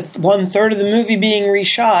change it with 1/3 of the movie being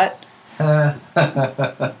reshot. Not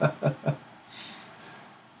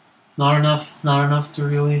enough to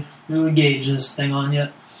really gauge this thing on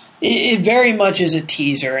yet. It very much is a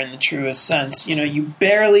teaser in the truest sense. You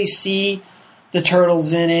barely see the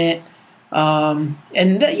turtles in it.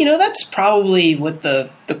 That's probably what the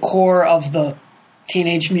core of the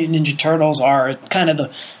Teenage Mutant Ninja Turtles are, kind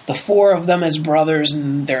of the 4 of them as brothers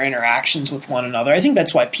and their interactions with one another. I think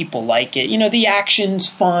that's why people like it. The action's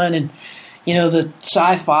fun and, the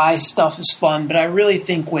sci-fi stuff is fun, but I really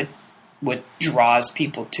think what draws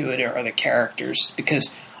people to it are the characters,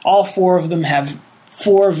 because all 4 of them have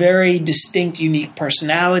 4 very distinct, unique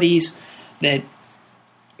personalities that,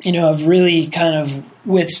 have really kind of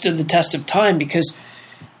withstood the test of time because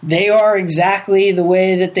they are exactly the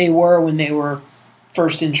way that they were when they were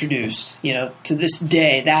first introduced. To this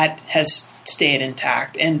day, that has stayed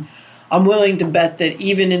intact. And I'm willing to bet that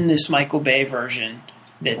even in this Michael Bay version,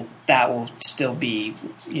 that will still be,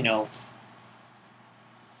 It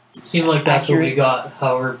seemed like that's accurate. what we got,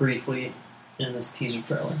 however briefly, in this teaser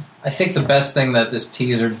trailer. I think the best thing that this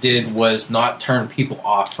teaser did was not turn people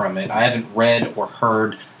off from it. I haven't read or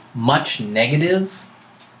heard much negative.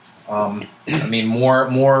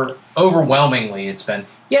 More overwhelmingly, it's been,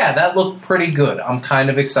 that looked pretty good. I'm kind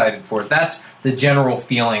of excited for it. That's the general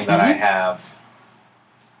feeling that I have.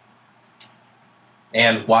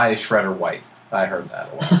 And why is Shredder white? I heard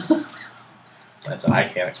that a lot. I said, I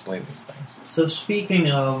can't explain these things. So speaking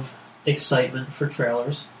of excitement for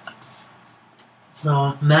trailers,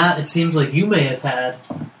 now, Matt, it seems like you may have had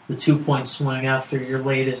the 2-point swing after your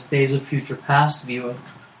latest Days of Future Past viewing.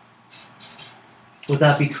 Would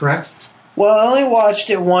that be correct? Well, I only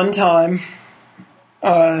watched it one time,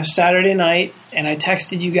 Saturday night, and I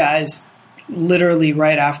texted you guys literally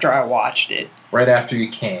right after I watched it. Right after you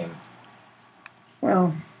came.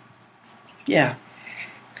 Well, yeah.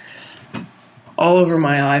 All over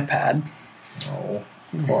my iPad. Oh,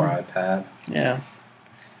 poor iPad. Yeah.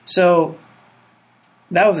 So,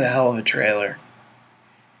 that was a hell of a trailer.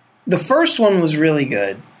 The first one was really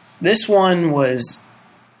good. This one was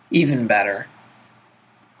even better.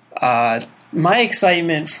 My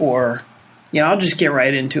excitement for... I'll just get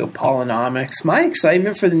right into Apollonomics. My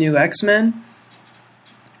excitement for the new X-Men...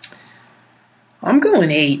 I'm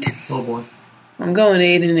going 8. Oh, boy. I'm going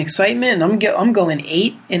 8 in excitement, and I'm going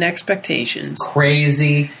 8 in expectations.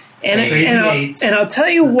 Crazy. And I'll tell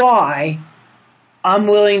you why I'm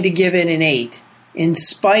willing to give it an 8, in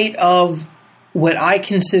spite of what I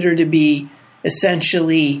consider to be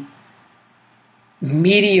essentially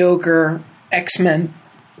mediocre X-Men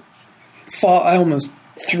fall. I almost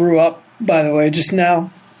threw up, by the way, just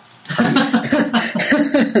now.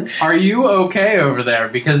 Are you okay over there?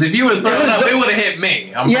 Because if you would throw it up, it would have hit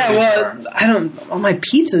me. I don't. Well, my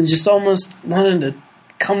pizza just almost wanted to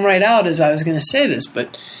come right out as I was going to say this,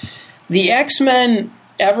 but the X-Men,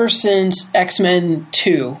 ever since X-Men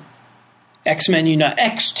 2,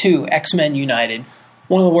 X2, X-Men United,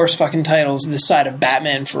 one of the worst fucking titles this side of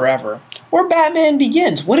Batman Forever. Or Batman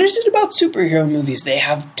Begins. What is it about superhero movies? They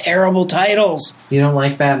have terrible titles. You don't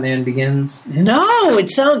like Batman Begins? No,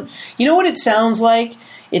 you know what it sounds like?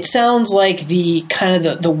 It sounds like the kind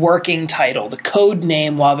of the working title, the code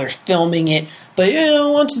name while they're filming it. But,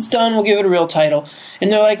 once it's done, we'll give it a real title.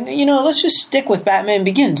 And they're like, let's just stick with Batman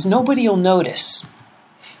Begins. Nobody will notice.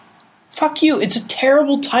 Fuck you. It's a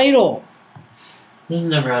terrible title. He's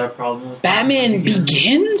never had a problem with Batman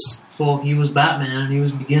Begins? Well, he was Batman and he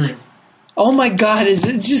was beginning. Oh my god, is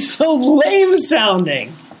it just so lame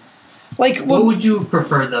sounding? Like, what would you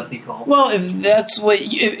prefer that be called? Well, if that's what...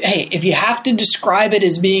 if you have to describe it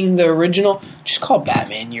as being the original, just call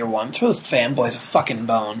Batman Year One. Throw the fanboys a fucking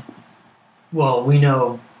bone. Well, we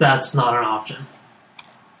know that's not an option.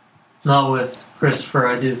 Not with Christopher,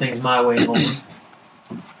 I do things my way, Holman.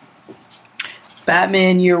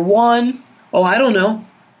 Batman Year One. Oh, I don't know.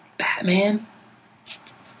 Batman.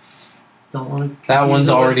 Don't want to. That one's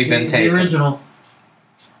already been taken. The original.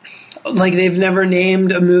 Like they've never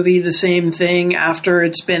named a movie the same thing after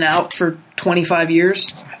it's been out for 25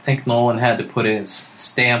 years? I think Nolan had to put his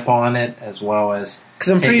stamp on it as well as...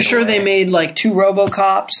 Because I'm pretty sure they made like 2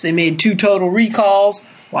 RoboCops, they made 2 Total Recalls.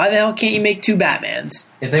 Why the hell can't you make 2 Batmans?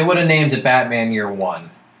 If they would have named it Batman Year One,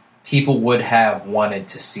 people would have wanted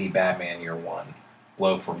to see Batman Year One.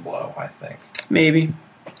 Blow for blow, I think. Maybe.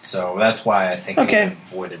 So that's why I think they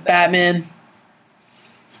avoided that. Batman.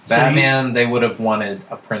 Batman, they would have wanted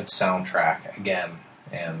a Prince soundtrack again.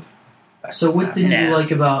 And so what did you like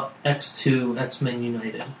about X2, X-Men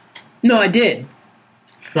United? No, I did.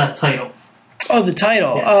 That title. Oh, the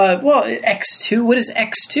title. Yeah. Well, X2. What is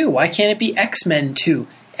X2? Why can't it be X-Men 2,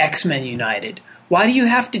 X-Men United? Why do you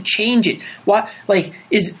have to change it? Why? Like,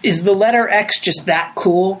 is the letter X just that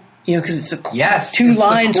cool? Because it's 2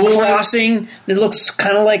 lines crossing. It looks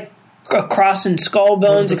kind of like a cross in skull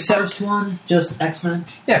bones. Was the first one just X-Men?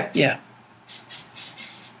 Yeah.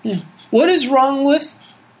 What is wrong with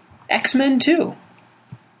X-Men 2?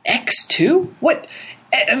 X2? What?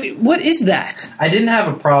 I mean, what is that? I didn't have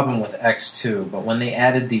a problem with X2, but when they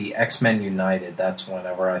added the X-Men United, that's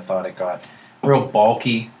whenever I thought it got real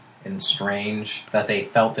bulky and strange that they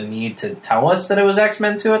felt the need to tell us that it was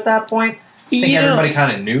X-Men 2 at that point. I think everybody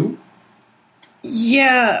kind of knew.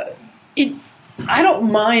 Yeah. I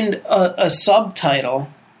don't mind a subtitle.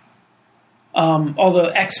 Although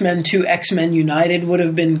X-Men 2, X-Men United would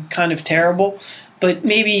have been kind of terrible. But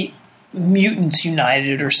maybe Mutants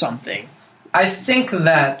United or something. I think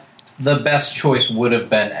that the best choice would have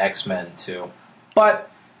been X-Men 2.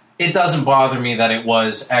 But it doesn't bother me that it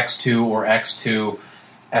was X2 or X2,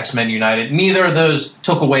 X-Men United. Neither of those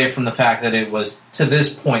took away from the fact that it was, to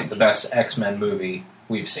this point, the best X-Men movie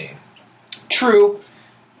we've seen. True.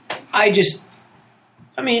 The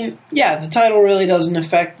title really doesn't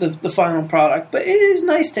affect the final product, but it is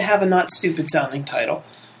nice to have a not stupid sounding title.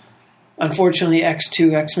 Unfortunately,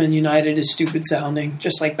 X2, X-Men United is stupid sounding,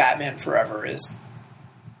 just like Batman Forever is.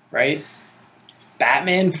 Right?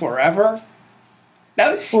 Batman Forever?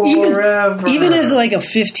 Forever. Even as like a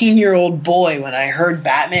 15-year-old boy, when I heard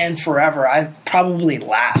Batman Forever, I probably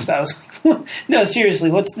laughed. I was like, no, seriously,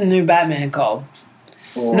 what's the new Batman called?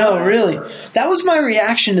 Forever. No, really. That was my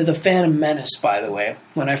reaction to The Phantom Menace, by the way.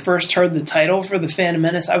 When I first heard the title for The Phantom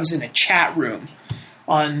Menace, I was in a chat room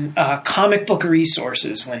on Comic Book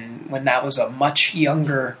Resources when that was a much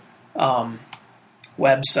younger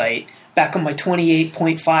website. Back on my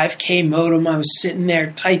 28.5K modem, I was sitting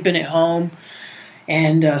there typing at home,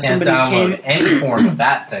 and somebody came. Any form of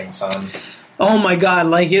that thing, son. Oh my god!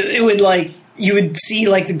 Like it would like. You would see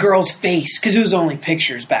like the girl's face because it was only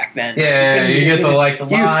pictures back then. Yeah, you get the line.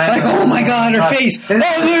 Like, oh my god, her face! Oh, look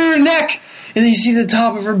at her neck! And then you see the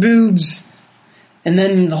top of her boobs, and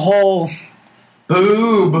then the whole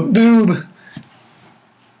boob.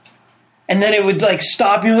 And then it would like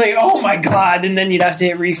stop. You're like, oh my god! And then you'd have to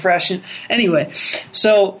hit refresh. And anyway,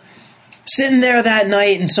 so sitting there that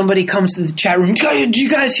night, and somebody comes to the chat room. Did you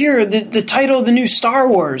guys hear the title of the new Star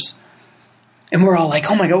Wars? And we're all like,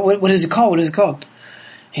 oh my god, what is it called? What is it called?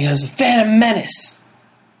 He goes, The Phantom Menace.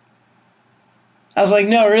 I was like,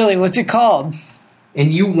 no, really, what's it called?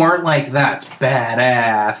 And you weren't like, that's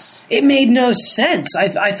badass. It made no sense.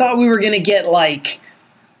 I thought we were going to get, like,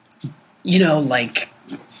 you know, like...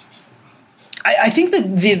 I think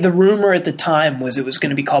that the rumor at the time was it was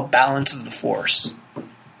going to be called Balance of the Force.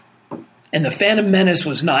 And the Phantom Menace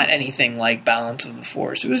was not anything like Balance of the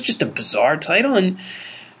Force. It was just a bizarre title, and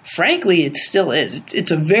frankly, it still is.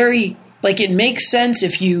 It's a very... Like, it makes sense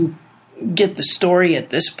if you get the story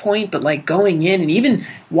at this point, but, like, going in and even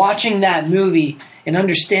watching that movie and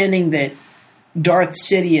understanding that Darth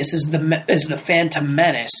Sidious is the Phantom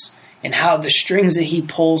Menace and how the strings that he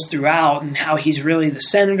pulls throughout and how he's really the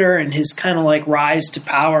senator and his kind of, like, rise to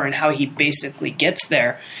power and how he basically gets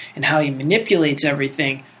there and how he manipulates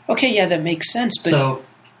everything. Okay, yeah, that makes sense. But so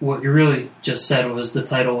what you really just said was the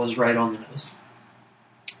title was right on the nose.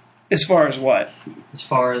 As far as what? As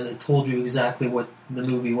far as it told you exactly what the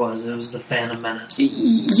movie was. It was the Phantom Menace.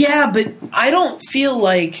 Yeah, but I don't feel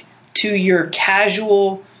like to your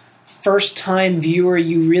casual first-time viewer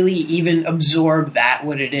you really even absorb that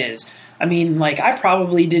what it is. I mean, like, I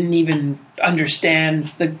probably didn't even understand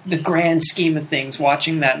the grand scheme of things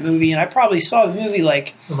watching that movie, and I probably saw the movie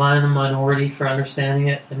like... Am I in a minority for understanding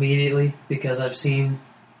it immediately? Because I've seen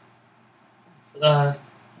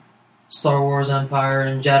Star Wars, Empire,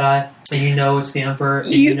 and Jedi, and you know it's the Emperor,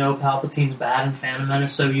 and you know Palpatine's bad in Phantom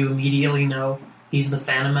Menace, so you immediately know he's the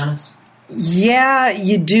Phantom Menace? Yeah,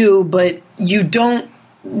 you do, but you don't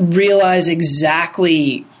realize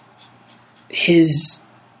exactly his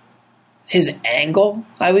angle,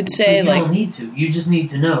 I would say. You don't need to. You just need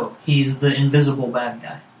to know he's the invisible bad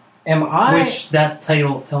guy. Which that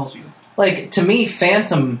title tells you. Like, to me,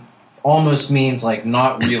 Phantom almost means, like,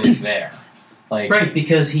 not really there. Like, right,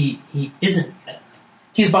 because he isn't there.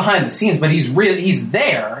 He's behind the scenes, but he's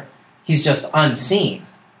there. He's just unseen.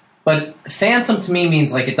 But Phantom to me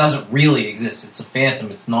means, like, it doesn't really exist. It's a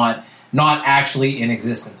phantom. It's not actually in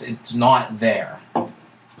existence. It's not there.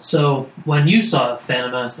 So, when you saw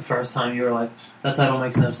Phantom Menace the first time, you were like, that title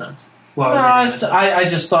makes no sense. I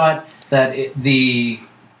just thought that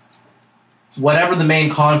whatever the main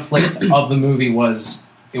conflict of the movie was,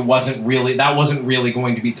 that wasn't really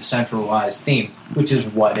going to be the centralized theme, which is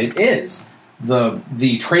what it is.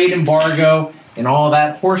 The trade embargo and all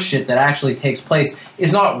that horseshit that actually takes place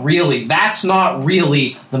that's not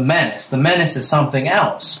really the menace. The menace is something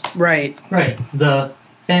else. Right. Right. The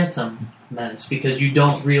Phantom Menace, because you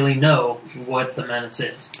don't really know what the menace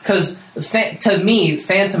is. Because to me,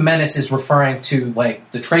 Phantom Menace is referring to,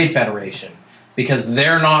 like, the Trade Federation, because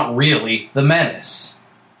they're not really the menace.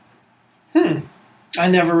 I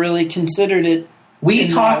never really considered it. We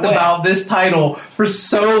talked about this title for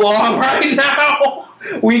so long right now.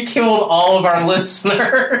 We killed all of our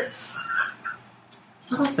listeners.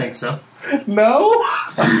 I don't think so. No?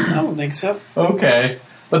 I don't think so. Okay.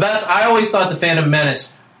 But I always thought the Phantom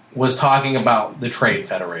Menace was talking about the Trade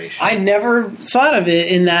Federation. I never thought of it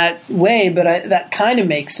in that way, but that kind of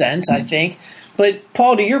makes sense, I think. But,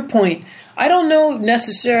 Paul, to your point, I don't know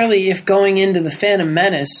necessarily if going into the Phantom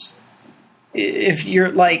Menace, if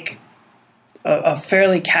you're like a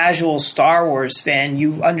fairly casual Star Wars fan,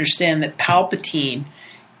 you understand that Palpatine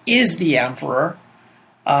is the Emperor.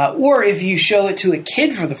 Or if you show it to a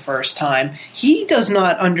kid for the first time, he does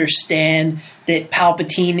not understand that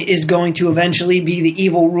Palpatine is going to eventually be the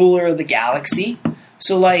evil ruler of the galaxy.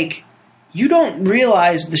 So, like, you don't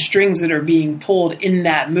realize the strings that are being pulled in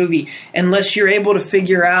that movie unless you're able to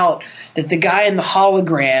figure out that the guy in the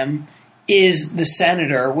hologram is the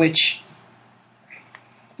senator, which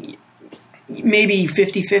maybe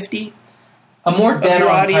 50-50. A more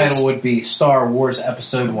dead-on title would be Star Wars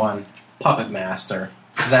Episode 1, Puppet Master.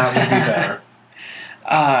 That would be better.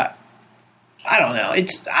 I don't know.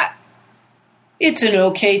 It's an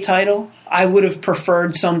okay title. I would have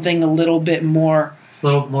preferred something a little bit more... A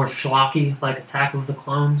little more schlocky, like Attack of the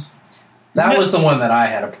Clones. That was the one that I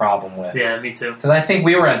had a problem with. Yeah, me too. Because I think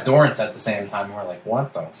we were at Dorrance at the same time, and we were like,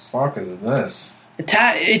 what the fuck is this?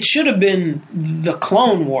 It should have been the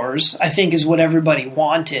Clone Wars, I think, is what everybody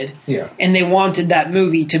wanted. Yeah. And they wanted that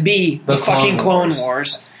movie to be the fucking Clone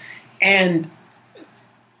Wars. And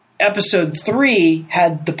Episode 3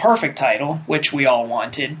 had the perfect title, which we all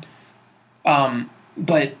wanted.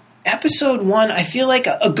 But Episode 1, I feel like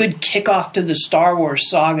a good kickoff to the Star Wars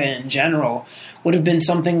saga in general would have been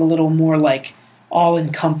something a little more like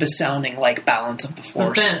all-encompass sounding, like Balance of the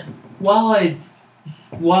Force.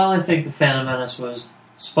 While I think the Phantom Menace was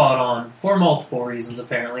spot on for multiple reasons,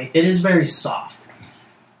 apparently, it is very soft.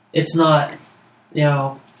 It's not,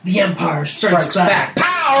 the Empire strikes back.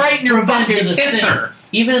 Pow! Right in your fucking kisser!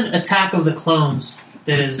 Even Attack of the Clones,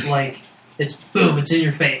 that is like, it's boom, it's in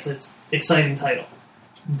your face, it's exciting title.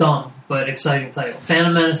 dumb but exciting title.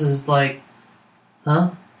 Phantom Menace is like,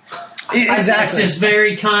 huh? Exactly. It's just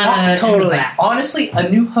very kind of totally. Honestly, A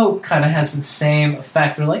New Hope kind of has the same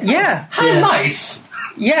effect. We're like, Yeah. how nice.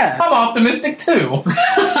 Yeah. I'm optimistic too.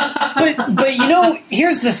 But you know,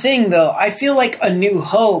 here's the thing though. I feel like A New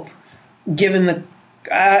Hope, given the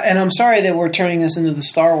and I'm sorry that we're turning this into the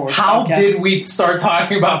Star Wars How podcast. did we start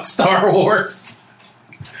talking about Star Wars?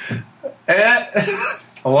 A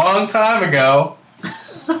long time ago.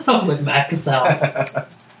 with Matt Cassell.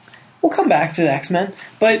 We'll come back to the X-Men,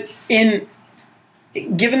 but given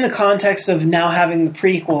the context of now having the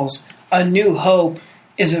prequels, A New Hope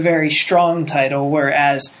is a very strong title,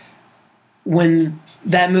 whereas when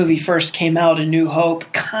that movie first came out, A New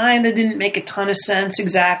Hope kind of didn't make a ton of sense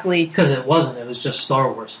exactly. Because it wasn't. It was just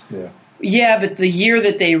Star Wars. Yeah, but the year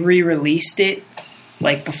that they re-released it,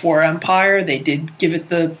 like before Empire, they did give it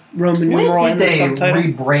the Roman numeral When and did the they subtitle.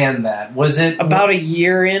 rebrand that? Was it About a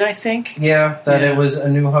year in, I think. Yeah, it was A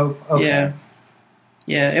New Hope. Okay. Yeah.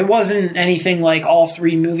 Yeah, it wasn't anything like all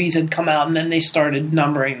 3 movies had come out and then they started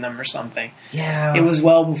numbering them or something. Yeah. It was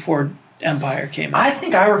well before Empire came out. I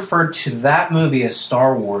think I referred to that movie as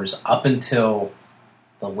Star Wars up until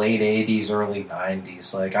the late 80s, early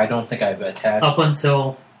 90s. Like, I don't think I've attached... Up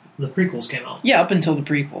until the prequels came out. Yeah, up until the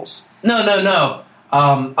prequels. No.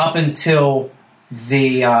 Up until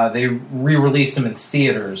they re-released them in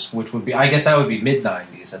theaters, which would be... I guess that would be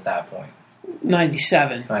mid-90s at that point.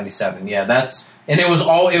 97. 97, yeah. And it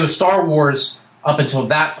was Star Wars up until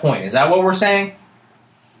that point. Is that what we're saying?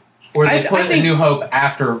 Or they put A New Hope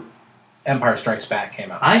after Empire Strikes Back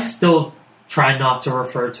came out? I still try not to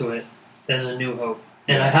refer to it as A New Hope.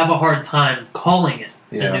 And I have a hard time calling it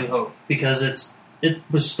A New Hope because it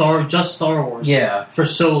was just Star Wars for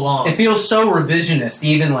so long. It feels so revisionist,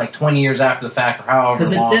 even like 20 years after the fact or however long.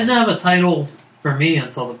 Because it didn't have a title for me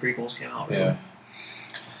until the prequels came out. Really.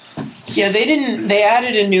 Yeah, they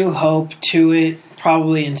added A New Hope to it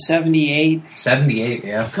probably in 78. 78,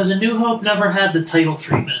 yeah. Because A New Hope never had the title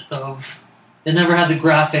treatment of... It never had the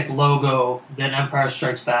graphic logo that Empire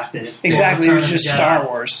Strikes Back did. Exactly, it was just Star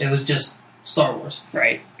Wars. It was just Star Wars.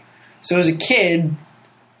 Right. So as a kid,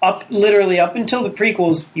 literally up until the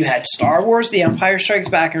prequels, you had Star Wars, The Empire Strikes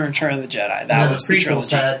Back, and Return of the Jedi. That was the prequels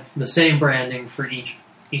trilogy. had the same branding for each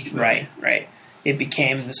movie. Right. It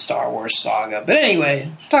became the Star Wars saga. But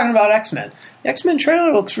anyway, talking about X-Men. The X-Men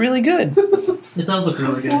trailer looks really good. It does look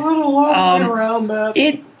really good. Around that.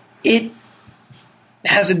 It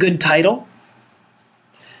has a good title.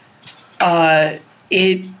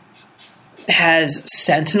 It has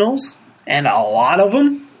Sentinels, and a lot of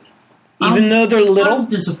them. Even though they're little. I'm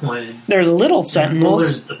disappointed. They're little Well, Sentinels.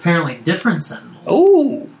 there's apparently different Sentinels.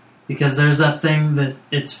 Oh. Because there's that thing that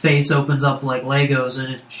its face opens up like Legos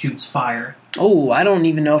and it shoots fire. Oh, I don't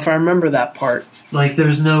even know if I remember that part. Like,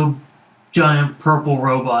 there's no giant purple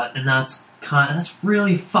robot, and that's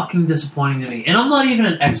really fucking disappointing to me. And I'm not even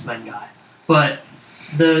an X-Men guy, but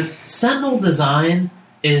the Sentinel design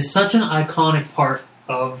is such an iconic part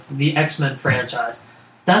of the X-Men franchise.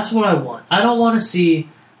 That's what I want. I don't want to see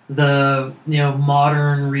the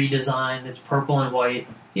modern redesign that's purple and white.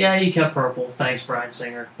 Yeah, you kept purple. Thanks, Bryan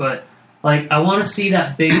Singer. But I want to see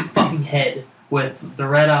that big fucking head with the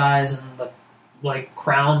red eyes and the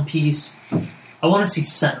crown piece. I want to see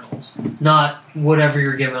Sentinels, not whatever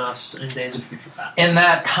you're giving us in Days of Future Past. And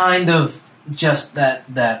that kind of just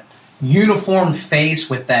that uniform face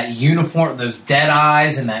with that those dead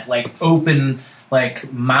eyes and that open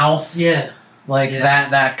mouth. Yeah.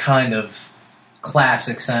 That kind of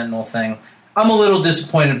classic Sentinel thing. I'm a little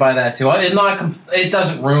disappointed by that too. It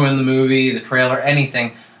doesn't ruin the movie, the trailer,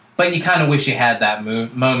 anything, but you kind of wish you had that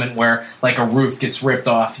moment where a roof gets ripped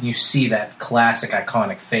off and you see that classic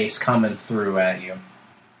iconic face coming through at you.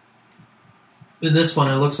 In this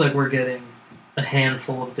one, it looks like we're getting a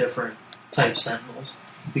handful of different type Sentinels.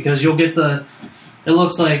 Because you'll get it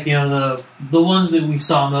looks like, the ones that we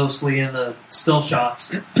saw mostly in the still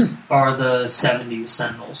shots are the 70s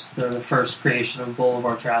Sentinels. They're the first creation of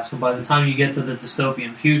Bolivar Trask. And by the time you get to the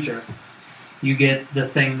dystopian future, you get the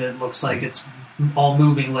thing that looks like it's all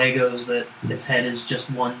moving Legos, that its head is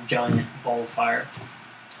just one giant ball of fire.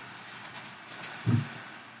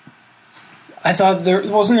 I thought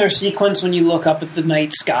wasn't there a sequence when you look up at the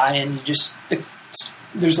night sky and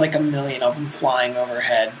there's a million of them flying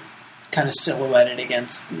overhead, kind of silhouetted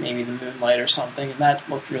against maybe the moonlight or something, and that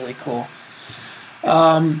looked really cool.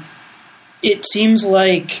 It seems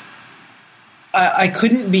like I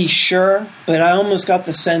couldn't be sure, but I almost got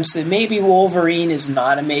the sense that maybe Wolverine is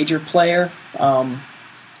not a major player.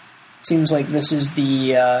 Seems like this is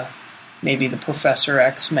maybe the Professor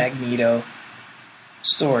X Magneto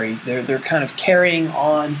story. They're kind of carrying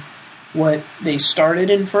on what they started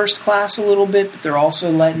in First Class a little bit, but they're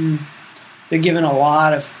also they're giving a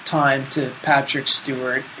lot of time to Patrick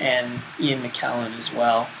Stewart and Ian McKellen as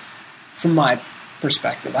well, from my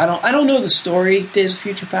perspective. I don't know the story, Days of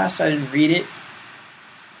Future Past. I didn't read it.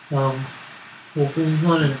 Wolverine's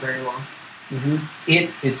not in it very long. Mm-hmm. It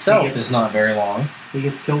itself is not very long. He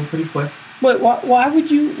gets killed pretty quick. But why are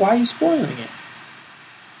you spoiling it?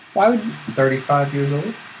 Why would 35 years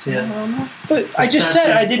old? Yeah. I don't know. But I just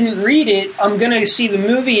said I didn't read it. I'm gonna see the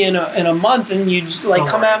movie in a month, and you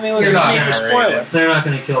come at me with a major spoiler. They're not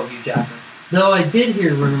going to kill Hugh Jackman. Though I did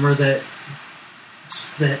hear rumor that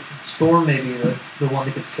Storm may be the one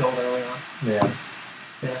that gets killed early on. Yeah.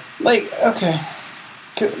 Okay.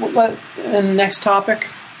 And next topic.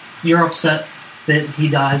 You're upset that he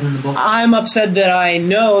dies in the book? I'm upset that I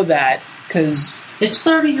know that, because it's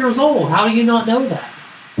 30 years old. How do you not know that?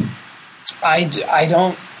 I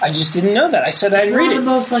just didn't know that. I said I'd read it. It's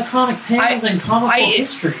one of the most iconic panels in comic book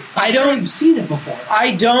history. You've seen it before.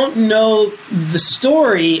 I don't know the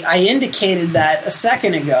story. I indicated that a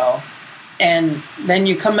second ago, and then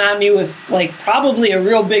you come at me with probably a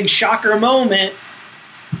real big shocker moment.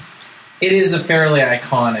 It is a fairly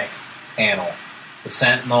iconic panel. The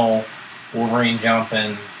Sentinel, Wolverine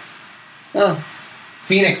jumping. Oh.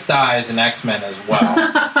 Phoenix dies in X-Men as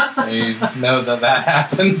well. You know that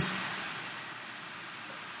happens.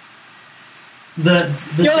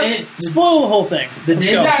 Spoil the whole thing. The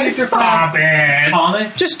Days of Future Past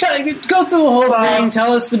comic. Just go through the whole thing.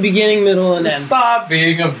 Tell us the beginning, middle, and end. Stop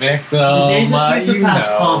being a victim. The Days of Future Past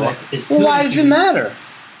comic is 2 why issues. does it matter?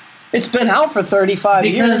 It's been out for 35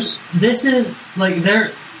 years. Because this is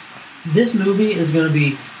this movie is going to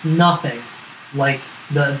be nothing like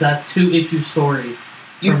that 2-issue story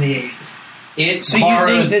from the 80s. It's you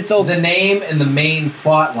think that the name and the main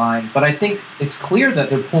plot line, but I think it's clear that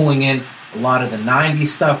they're pulling in a lot of the 90s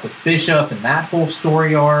stuff with Bishop and that whole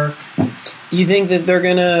story arc. Do you think that they're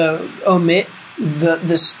going to omit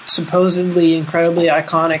this supposedly incredibly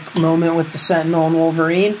iconic moment with the Sentinel and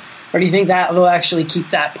Wolverine? Or do you think that they'll actually keep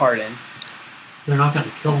that part in? They're not going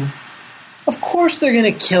to kill him. Of course they're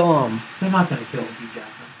going to kill him. They're not going to kill Hugh Jackman.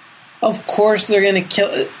 Of course they're going to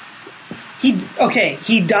kill...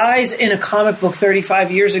 He dies in a comic book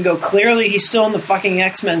 35 years ago. Clearly he's still in the fucking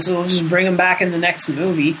X-Men, so they'll just bring him back in the next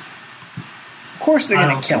movie. Of course they're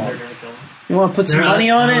going to kill him. You want to put some money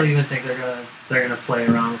on it? I don't even think they're going to play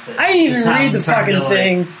around with it. I didn't even read the fucking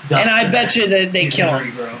thing, and I bet you that they kill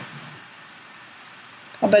him.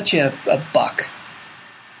 I'll bet you a buck.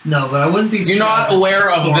 No, but I wouldn't be. You're not aware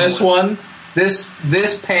of this one, this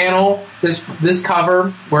panel, this cover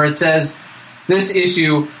where it says this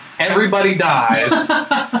issue, everybody dies,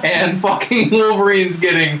 and fucking Wolverine's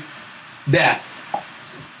getting death.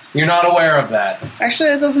 You're not aware of that. Actually,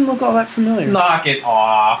 that doesn't look all that familiar. Knock it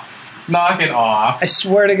off. Knock it off. I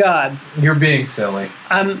swear to God. You're being silly.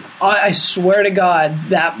 I swear to God,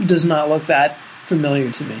 that does not look that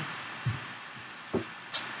familiar to me.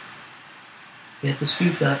 Can't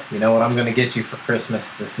dispute that. You know what I'm going to get you for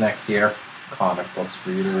Christmas this next year? Comic books for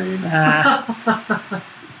you to read.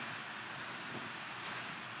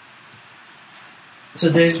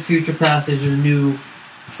 So Days of Future Past is your new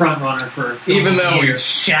frontrunner for even though we've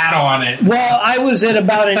shat on it. Well, I was at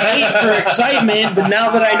about an 8 for excitement, but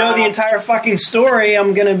now that I know the entire fucking story,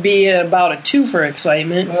 I'm going to be about a 2 for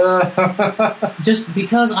excitement. Just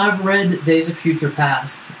because I've read Days of Future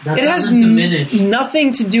Past, that it has doesn't diminish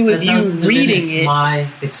nothing to do with you reading it. My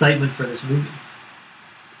excitement for this movie.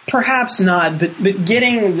 Perhaps not, but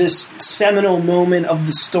getting this seminal moment of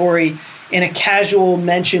the story in a casual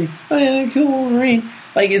mention, oh yeah, kill Wolverine,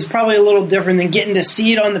 is probably a little different than getting to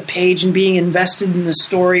see it on the page and being invested in the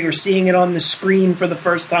story or seeing it on the screen for the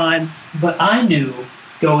first time. But I knew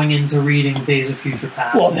going into reading Days of Future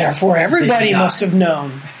Past. Well, therefore everybody must have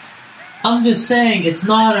known. I'm just saying it's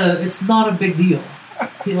not a big deal.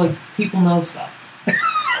 People know stuff.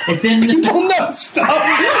 It didn't. People know stuff.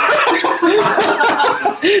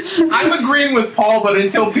 I'm agreeing with Paul, but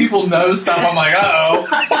until people know stuff, I'm like, uh-oh.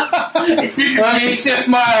 Let me shift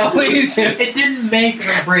my allegiance. It didn't make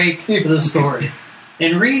or break the story.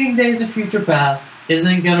 And reading Days of Future Past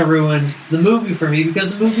isn't going to ruin the movie for me because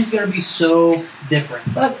the movie's going to be so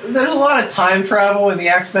different. But there's a lot of time travel in the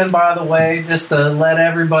X-Men, by the way, just to let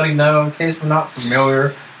everybody know in case we're not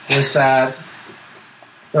familiar with that.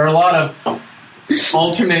 There are a lot of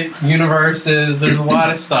alternate universes. There's a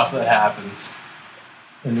lot of stuff that happens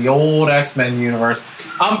in the old X-Men universe.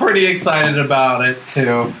 I'm pretty excited about it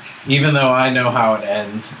too, even though I know how it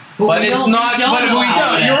ends. But it's not. But we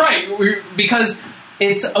don't. You're right. Because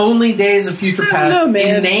it's only Days of Future Past in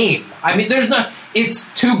name. I mean, there's not.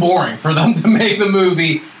 it's too boring for them to make the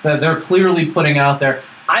movie that they're clearly putting out there.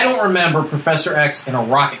 I don't remember Professor X in a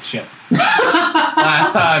rocket ship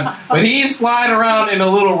last time, but he's flying around in a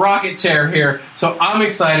little rocket chair here, so I'm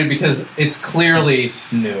excited because it's clearly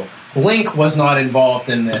new. Link was not involved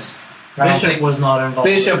in this. Bishop was not involved.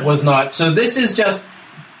 Bishop was not. So this is just...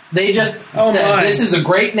 They just said, this is a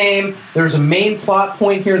great name. There's a main plot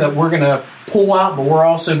point here that we're going to pull out, but we're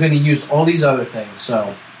also going to use all these other things.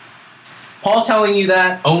 So, Paul telling you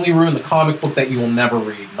that only ruined the comic book that you will never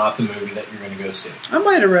read, not the movie that you're going to go see. I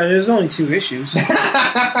might have read it. There's only 2 issues.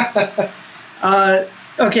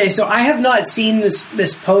 Okay, so I have not seen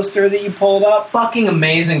this poster that you pulled up. Fucking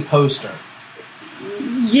amazing poster.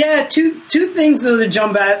 Yeah, two things though that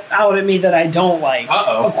jump out at me that I don't like.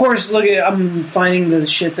 Uh-oh. Of course, I'm finding the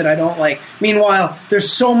shit that I don't like. Meanwhile,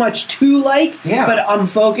 there's so much to like, but I'm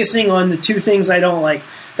focusing on the 2 things I don't like.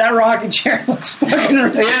 That rocket chair looks fucking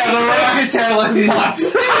ridiculous. Yeah, the rocket chair looks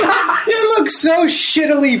nuts. It looks so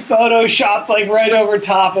shittily photoshopped, like right over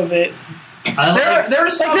top of it.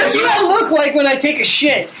 There's something. That's what I look like when I take a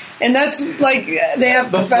shit. And that's like they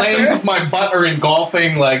have the flames of my butt are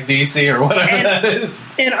engulfing like DC or whatever that is.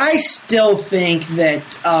 And I still think that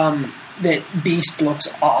that Beast looks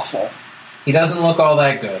awful. He doesn't look all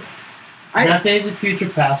that good. That Days of Future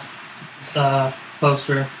Past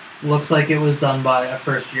poster looks like it was done by a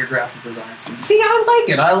first-year graphic design student. See, I like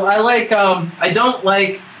it. I like. I don't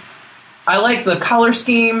like. I like the color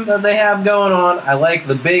scheme that they have going on. I like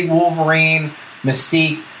the big Wolverine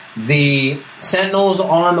Mystique. The Sentinels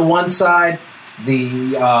on the one side,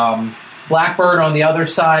 the Blackbird on the other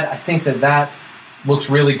side. I think that looks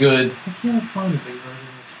really good. I can't find a big version.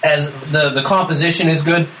 As the composition is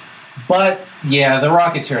good, but yeah, the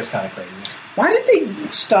rocket chair is kind of crazy. Why did they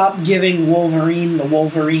stop giving Wolverine the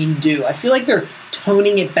Wolverine due? I feel like they're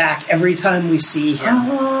toning it back every time we see him.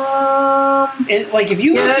 If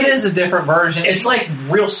you look it is a different version. It's like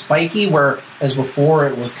real spiky, whereas before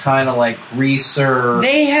it was kind of like greaser.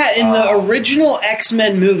 They had in the original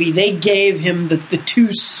X-Men movie, they gave him the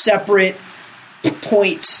 2 separate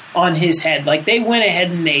points on his head. Like they went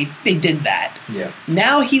ahead and they did that. Yeah.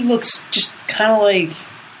 Now he looks just kind of like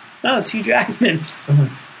it's Hugh Jackman. Mm-hmm.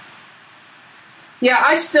 Yeah,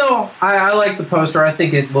 I like the poster. I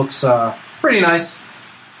think it looks pretty nice.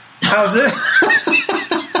 How's it?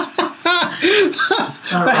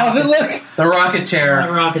 How's it look? The rocket chair.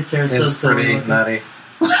 The rocket chair is pretty nutty.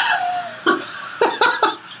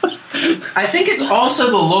 I think it's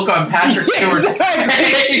also the look on Patrick Stewart's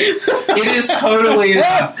face. It is totally.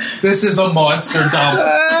 This is a monster dump.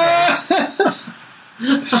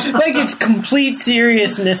 Like it's complete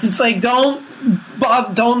seriousness. It's like don't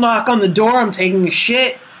knock on the door. I'm taking a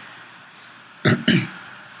shit.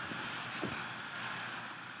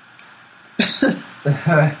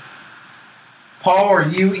 Paul, are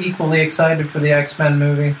you equally excited for the X-Men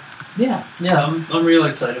movie? Yeah, I'm really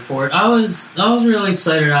excited for it. I was really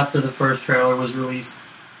excited after the first trailer was released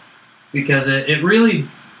because it really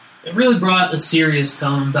brought a serious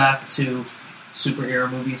tone back to superhero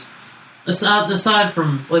movies. Aside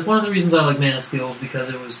from like one of the reasons I like Man of Steel is because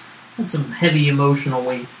it had some heavy emotional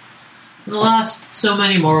weight. In the last so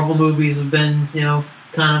many Marvel movies have been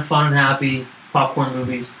kind of fun and happy popcorn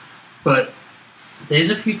movies, but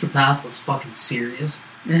Days of Future Past looks fucking serious.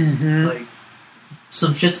 Mm-hmm. Like,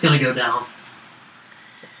 some shit's gonna go down.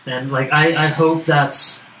 And, like, I hope it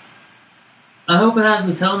has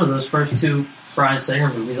the tone of those first 2 Bryan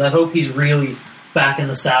Singer movies. I hope he's really back in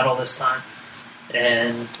the saddle this time.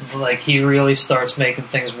 And, like, he really starts making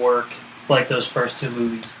things work like those first 2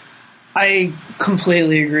 movies. I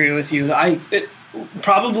completely agree with you.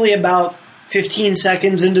 Probably about 15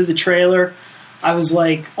 seconds into the trailer, I was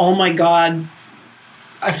like, oh my god,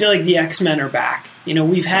 I feel like the X-Men are back.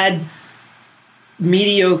 We've had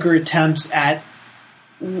mediocre attempts at,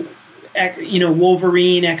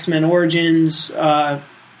 Wolverine, X-Men Origins, the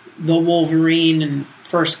Wolverine and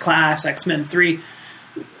First Class, X-Men 3.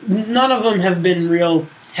 None of them have been real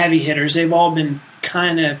heavy hitters. They've all been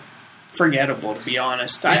kind of forgettable, to be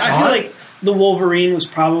honest. I feel like the Wolverine was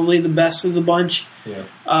probably the best of the bunch.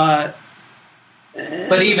 Yeah.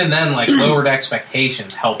 But even then, like, lowered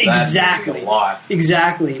expectations helped that movie a lot.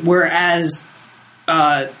 Exactly. Whereas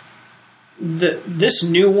this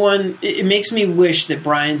new one, it makes me wish that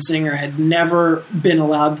Bryan Singer had never been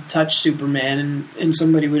allowed to touch Superman, and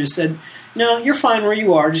somebody would have said, no, you're fine where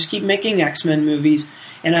you are, just keep making X-Men movies.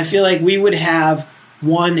 And I feel like we would have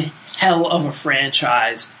one hell of a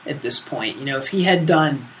franchise at this point. If he had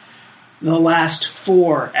done the last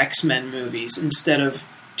 4 X-Men movies instead of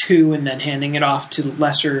 2 and then handing it off to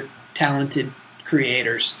lesser talented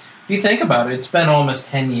creators. If you think about it, it's been almost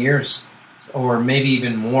 10 years or maybe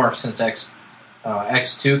even more since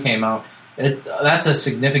X2 came out. That's a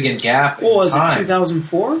significant gap. What in was time. it,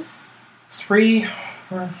 2004? 3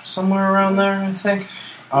 or somewhere around there, I think.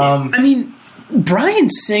 I mean, Bryan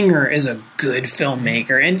Singer is a good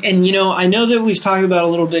filmmaker, and you know, I know that we've talked about it a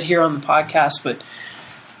little bit here on the podcast, but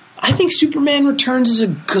I think Superman Returns is a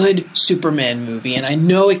good Superman movie, and I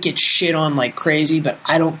know it gets shit on like crazy, but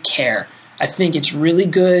I don't care. I think it's really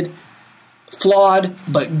good, flawed,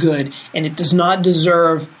 but good, and it does not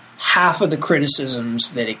deserve half of the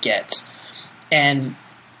criticisms that it gets. And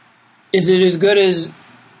is it as good as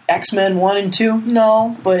X-Men 1 and 2?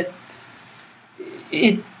 No, but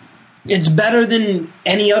it's better than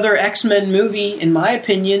any other X-Men movie, in my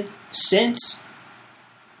opinion, since.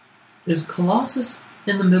 Is Colossus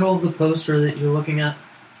in the middle of the poster that you're looking at?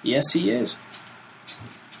 Yes, he is.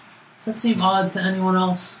 Does that seem odd to anyone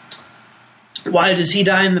else? Why does he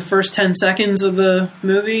die in the first 10 seconds of the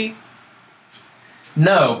movie?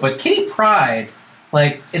 No, but Kitty Pryde,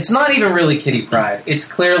 like, it's not even really Kitty Pryde. It's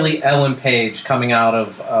clearly Ellen Page coming out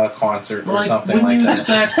of a concert or something like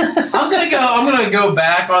that. I'm gonna go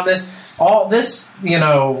back on this. All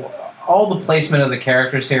the placement of the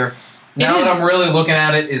characters here. Now that I'm really looking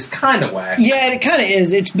at it, is kind of wacky. Yeah, it kind of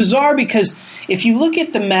is. It's bizarre because if you look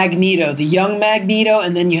at the Magneto, the young Magneto,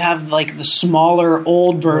 and then you have like the smaller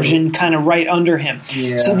old version kind of right under him.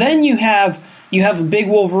 Yeah. So then you have a big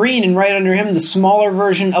Wolverine, and right under him the smaller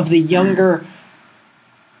version of the younger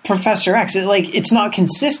Professor X. It's not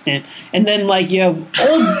consistent. And then like you have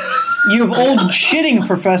old shitting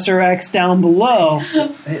Professor X down below.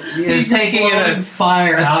 He's taking a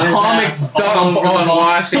fire atomic dump on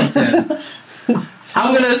Washington.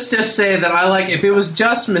 I'm gonna just say that I like, if it was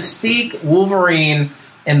just Mystique, Wolverine,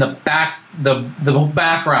 and the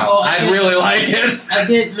background, I'd really like it. I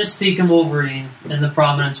get Mystique and Wolverine in the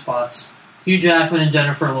prominent spots. Hugh Jackman and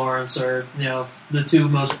Jennifer Lawrence are, the two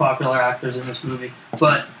most popular actors in this movie.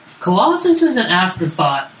 But Colossus is an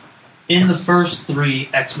afterthought in the first 3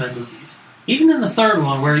 X-Men movies. Even in the third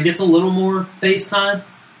one, where he gets a little more face time,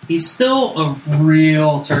 he's still a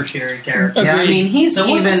real tertiary character. Yeah, I mean, so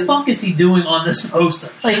what the fuck is he doing on this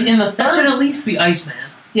poster? Like, in the that should at least be Iceman.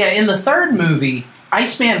 Yeah, in the third movie,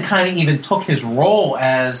 Iceman kind of even took his role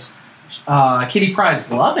as Kitty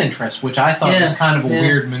Pryde's love interest, which I thought was kind of a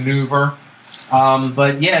weird maneuver.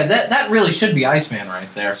 But yeah, that really should be Iceman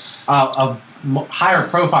right there. A higher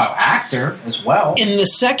profile actor as well. In the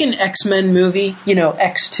second X-Men movie,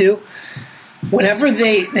 X2, whenever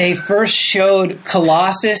they first showed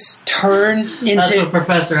Colossus turn into... That's what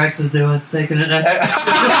Professor X is doing, taking it next.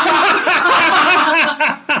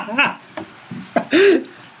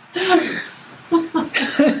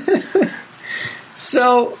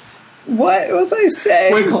 So, what was I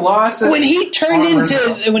saying? When Colossus... When he turned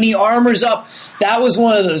when he armors up, that was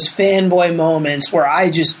one of those fanboy moments where I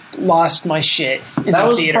just lost my shit in the theater. That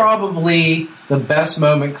was probably the best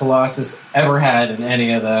moment Colossus ever had in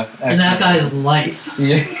any of the X-Men. In that guy's life.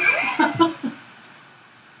 Yeah.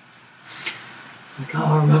 It's like,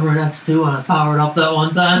 oh, remember in X2 when I powered up that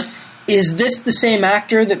one time? Is this the same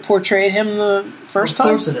actor that portrayed him the first time?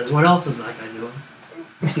 Of course it is. What else is that guy doing?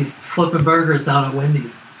 He's flipping burgers down at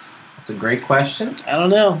Wendy's. That's a great question. I don't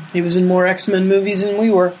know. He was in more X-Men movies than we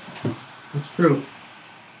were. That's true.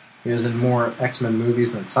 He was in more X-Men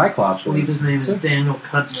movies than Cyclops I believe his name is Daniel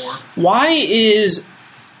Cudmore. Why is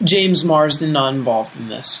James Marsden not involved in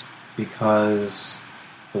this? Because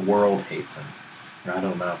the world hates him. I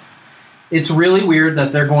don't know. It's really weird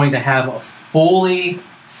that they're going to have a fully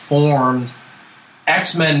formed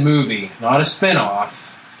X-Men movie, not a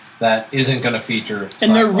spin-off, that isn't going to feature Cyclops.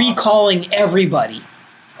 And they're recalling everybody.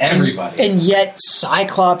 Everybody. And yet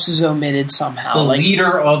Cyclops is omitted somehow. The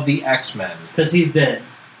leader of the X-Men. Because he's dead.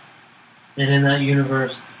 And in that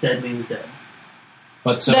universe, dead means dead.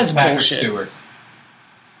 But so is Patrick Stewart.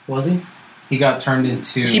 Was he? He got turned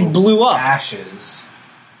into... He blew up. Ashes.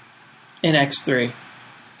 In X3.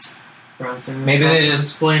 Maybe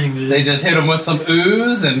they just hit him with some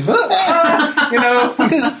ooze and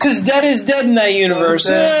because dead is dead in that universe.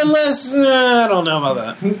 Unless I don't know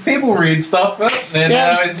about that. People read stuff, and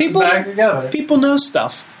now it's back together. People know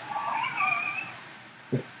stuff.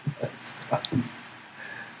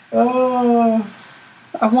 Oh,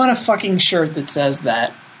 I want a fucking shirt that says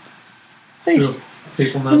that. Hey,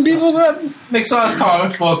 people know stuff. McSauce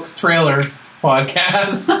comic book trailer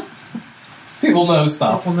podcast. People know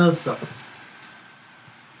stuff. People know stuff.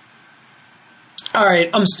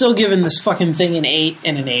 Alright, I'm still giving this fucking thing an 8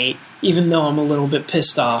 and an 8, even though I'm a little bit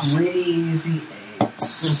pissed off. Crazy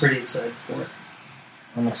 8s. I'm pretty excited for it.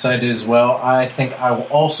 I'm excited as well. I think I will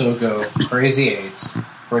also go crazy 8s.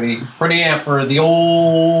 pretty amped for the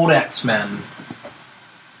old X-Men.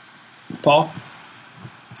 Paul?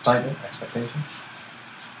 Excitement, expectation.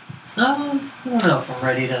 I don't know if I'm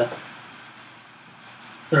ready to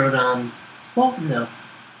throw down. Well, no.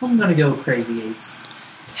 I'm going to go Crazy Eights.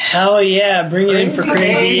 Hell yeah, bring it in for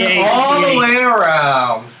Crazy Eights. All the way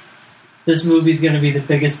around. This movie's going to be the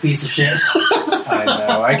biggest piece of shit. I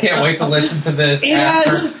know. I can't wait to listen to this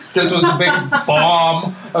Yes. after this was the biggest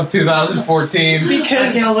bomb of 2014. I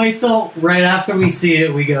Because can't wait till right after we see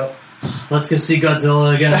it, we go, let's go see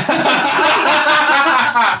Godzilla again.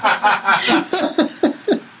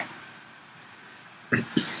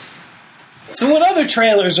 so what other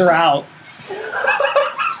trailers are out?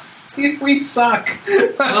 We suck.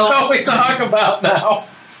 That's all we talk about now.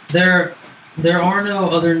 There are no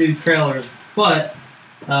other new trailers, but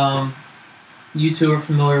you two are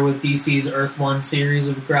familiar with DC's Earth One series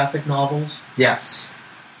of graphic novels, Yes.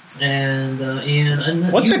 and Ian.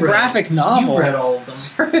 And What's a you've read- graphic novel? You've read all of them.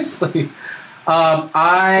 Seriously. The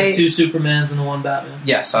I 2 Supermans and the 1 Batman.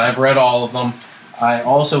 Yes, I've read all of them. I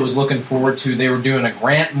also was looking forward to, they were doing a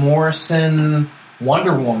Grant Morrison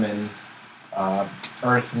Wonder Woman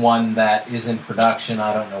Earth One that is in production.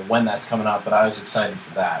 I don't know when that's coming out, but I was excited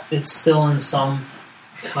for that. It's still in some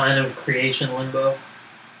kind of creation limbo.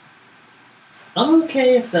 I'm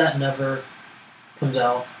okay if that never comes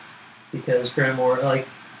out because Grant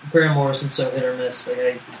Morrison's so hit or miss.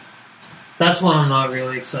 That's one I'm not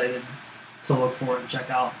really excited to look for and check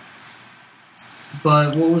out.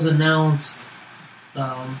 But what was announced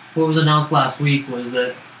last week was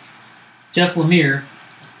that Jeff Lemire,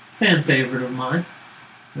 fan favorite of mine,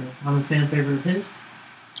 I'm a fan favorite of his. Is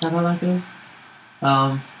that how that goes?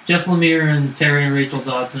 Jeff Lemire and Terry and Rachel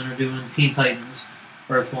Dodson are doing Teen Titans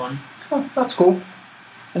Earth One. Oh, that's cool.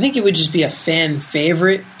 I think it would just be a fan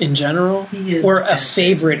favorite in general, He is or a a fan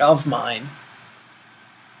favorite of mine.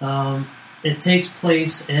 It takes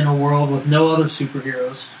place in a world with no other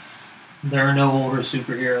superheroes. There are no older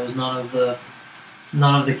superheroes.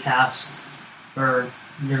 None of the cast, or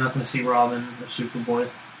you're not going to see Robin or Superboy,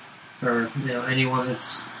 or anyone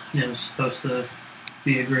that's supposed to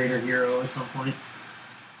be a greater hero at some point.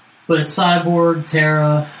 But it's Cyborg,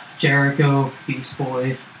 Terra, Jericho, Beast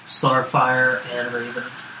Boy, Starfire, and Raven.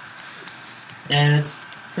 And it's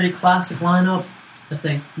a pretty classic lineup. I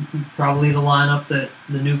think probably the lineup that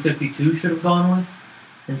the New 52 should have gone with,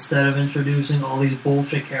 instead of introducing all these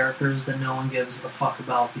bullshit characters that no one gives a fuck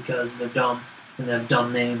about because they're dumb and they have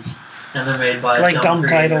dumb names and they're made by Like dumb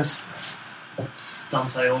creators. titles. Dumb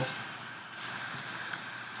titles.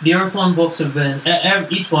 The Earth One books have been,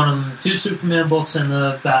 each one of them, the 2 Superman books and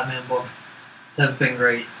the Batman book have been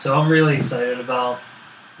great. So I'm really excited about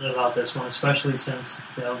this one, especially since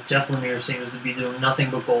Jeff Lemire seems to be doing nothing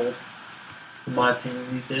but gold, in my opinion,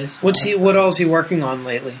 these days. What else is he working on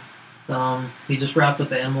lately? He just wrapped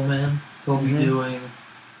up Animal Man. He'll be doing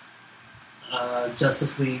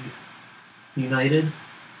Justice League United,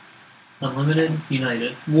 Unlimited,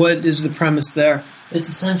 United. What is the premise there? It's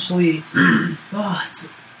essentially,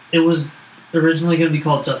 it was originally going to be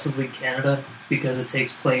called Justice League Canada because it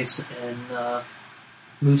takes place in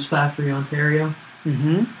Moose Factory, Ontario.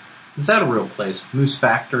 Mm-hmm. Is that a real place? Moose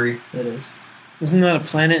Factory? It is. Isn't that a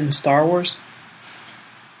planet in Star Wars?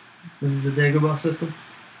 In the Dagobah system.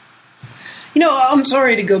 I'm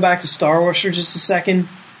sorry to go back to Star Wars for just a second.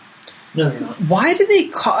 No, you're not. Why did they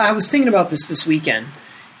call... I was thinking about this weekend.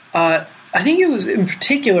 I think it was in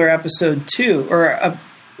particular Episode 2, or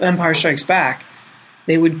Empire Strikes Back.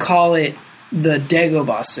 They would call it the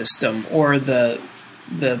Dagobah system, or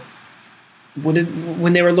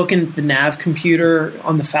when they were looking at the nav computer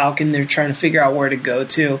on the Falcon, they're trying to figure out where to go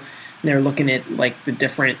to, and they're looking at the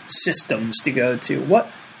different systems to go to. What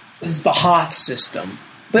is the Hoth system?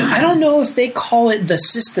 But I don't know if they call it the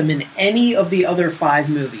system in any of the other 5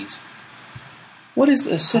 movies. What is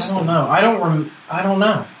the system? I don't know. I don't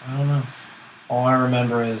know. All I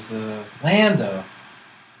remember is the Lando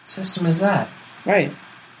system. Is that Right.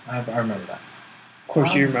 I remember that. Of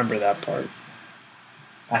course, you remember that part.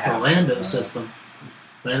 I The have Lando system.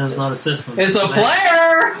 Lando's not a system. It's a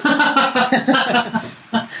player.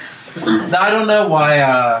 I don't know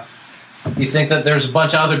why you think that there's a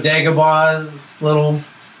bunch of other Dagobahs, little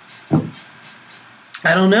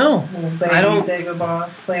I don't know. baby I don't- Dagobah.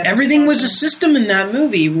 planets. Everything was a system in that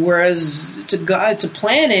movie, whereas it's a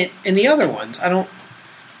planet in the other ones.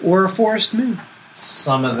 Or a forest moon.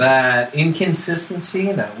 Some of that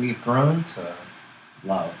inconsistency that we've grown to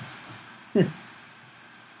love.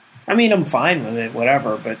 I mean, I'm fine with it,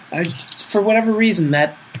 whatever. But for whatever reason,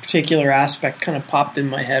 that particular aspect kind of popped in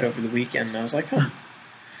my head over the weekend. And I was like, huh.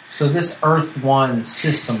 So this Earth One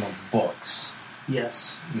system of books,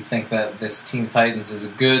 Yes. You think that this Teen Titans is a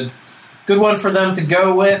good one for them to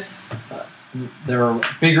go with? There are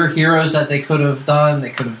bigger heroes that they could have done. They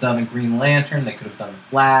could have done a Green Lantern. They could have done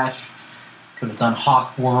Flash. Could have done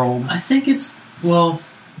Hawk World. I think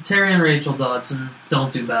Terry and Rachel Dodson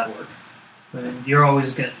don't do bad work. I mean,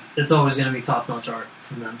 it's always going to be top-notch art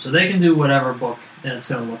from them. So they can do whatever book, and it's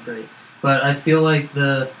going to look great. But I feel like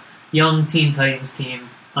the young Teen Titans team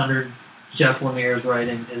under Jeff Lemire's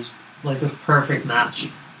writing is like the perfect match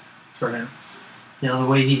for him. You know, the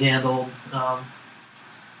way he handled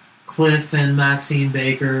Cliff and Maxine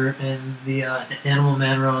Baker and the Animal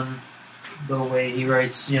Man run, the way he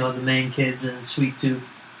writes, the main kids in Sweet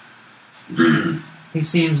Tooth. He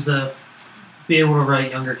seems to be able to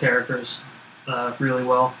write younger characters really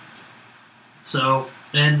well. So,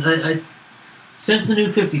 and I since the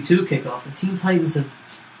New 52 kicked off, the Teen Titans have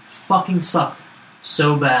fucking sucked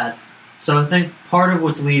so bad. So I think part of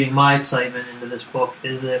what's leading my excitement into this book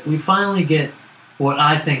is that we finally get what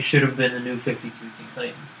I think should have been the New 52 Teen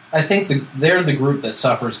Titans. I think they're the group that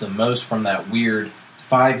suffers the most from that weird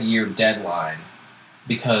 5-year deadline,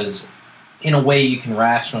 because in a way you can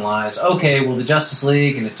rationalize, okay, well, the Justice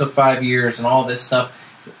League, and it took 5 years and all this stuff,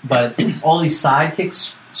 but all these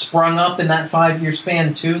sidekicks sprung up in that 5-year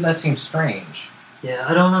span too. That seems strange. Yeah,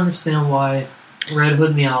 I don't understand why Red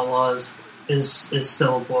Hood and the Outlaws is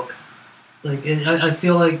still a book. Like, I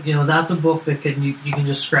feel like, that's a book that you can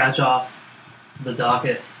just scratch off the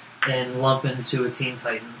docket and lump into a Teen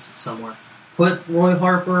Titans somewhere. Put Roy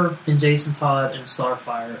Harper and Jason Todd and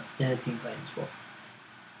Starfire in a Teen Titans book.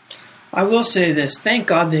 I will say this. Thank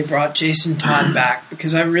God they brought Jason Todd back,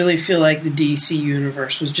 because I really feel like the DC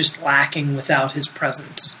universe was just lacking without his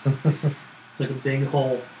presence. It's like a big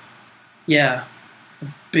hole. Yeah. A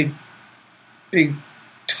big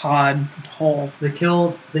Todd hole. They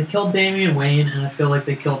killed Damian Wayne, and I feel like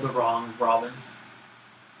they killed the wrong Robin.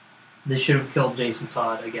 They should have killed Jason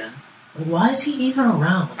Todd again. Like, why is he even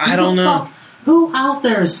around? I don't know. Who out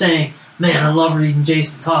there is saying, man, I love reading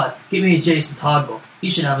Jason Todd. Give me a Jason Todd book. He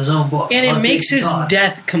should have his own book. And it makes his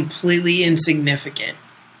death completely insignificant.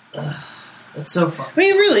 That's so fun. I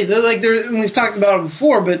mean, really, we've talked about it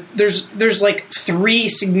before, but there's like 3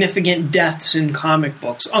 significant deaths in comic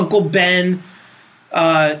books. Uncle Ben,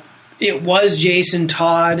 it was Jason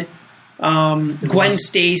Todd, Gwen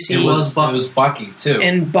Stacy. It was Bucky, too.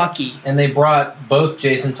 And Bucky. And they brought both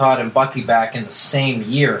Jason Todd and Bucky back in the same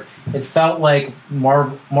year. It felt like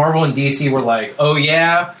Marvel and DC were like, oh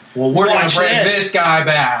yeah, well, we're going to bring this guy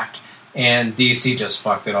back. And DC just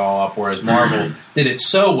fucked it all up, whereas Marvel did it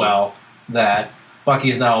so well that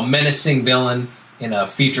Bucky's now a menacing villain in a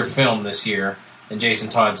feature film this year, and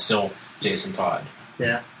Jason Todd's still Jason Todd.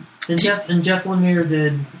 Yeah. And Jeff Lemire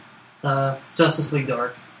did Justice League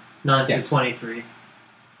Dark, 9-23. Yes.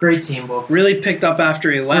 Great team book. Really picked up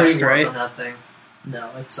after he left, Great work right? On that thing.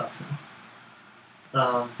 No, it sucks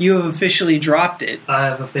now. You have officially dropped it. I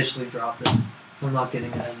have officially dropped it. I'm not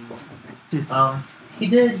getting it anymore. He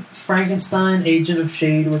did Frankenstein, Agent of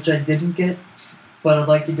Shade, which I didn't get, but I'd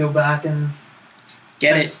like to go back and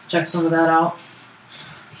check some of that out.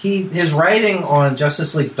 His writing on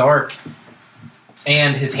Justice League Dark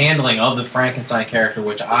and his handling of the Frankenstein character,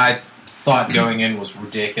 which I thought going in was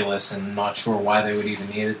ridiculous and not sure why they would even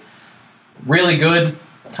need it. Really good.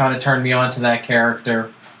 Kind of turned me on to that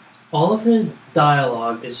character. All of his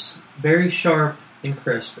dialogue is very sharp and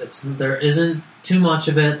crisp. There isn't too much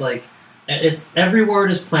of it. Like, every word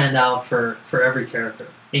is planned out for every character,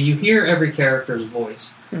 and you hear every character's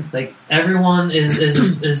voice. Like, everyone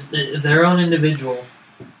is their own individual.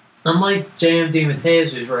 Unlike J.M.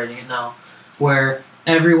 DeMatteis, who's writing it now, where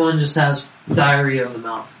everyone just has diary of the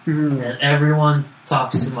mouth, and everyone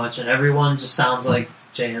talks too much, and everyone just sounds like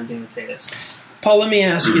J.M. DeMatteis. Paul, let me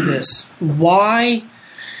ask you this. Why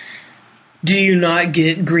do you not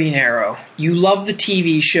get Green Arrow? You love the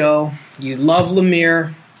TV show. You love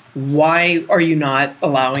Lemire. Why are you not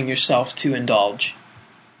allowing yourself to indulge?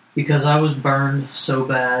 Because I was burned so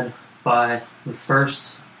bad by the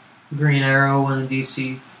first Green Arrow when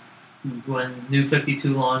New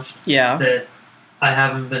 52 launched. Yeah. That I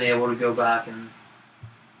haven't been able to go back and...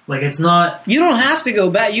 Like, it's not... You don't have to go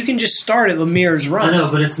back. You can just start at Lemire's run. I know,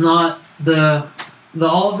 but it's not... The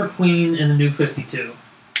Oliver Queen in the New 52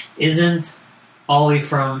 isn't Ollie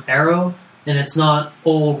from Arrow, and it's not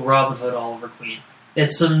old Robin Hood Oliver Queen.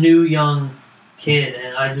 It's some new young kid,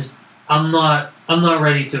 and I'm not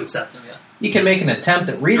ready to accept him yet. You can make an attempt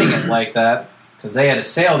at reading it like that, because they had a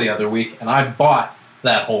sale the other week, and I bought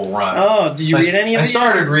that whole run. Oh, did you read any of it? I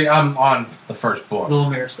started reading. I'm on the first book. The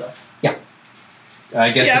Lemire stuff. Yeah.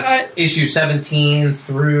 I guess it's issue 17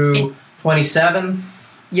 through 27.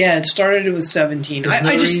 Yeah, it started with 17. There's no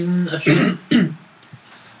I just reason a show.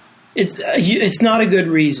 it's not a good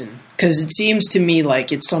reason because it seems to me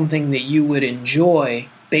like it's something that you would enjoy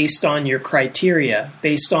based on your criteria,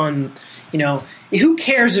 based on, who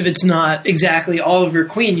cares if it's not exactly Oliver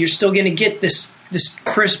Queen? You're still going to get this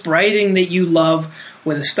crisp writing that you love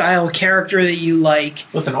with a style character that you like.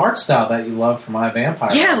 With an art style that you love from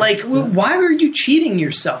iVampire. Yeah, why are you cheating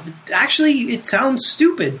yourself? It sounds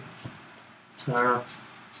stupid. I don't know.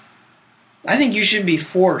 I think you should be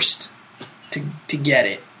forced to get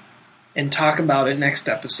it and talk about it next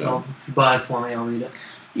episode. So if you buy it for me, I'll read it.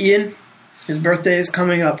 Ian, his birthday is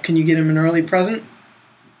coming up. Can you get him an early present?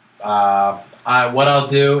 What I'll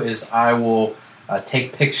do is I will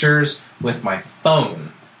take pictures with my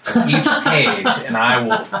phone of each page, and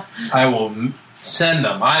I will send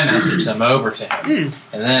them. I message them over to him,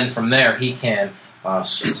 and then from there he can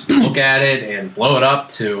look at it and blow it up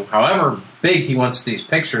to however big he wants these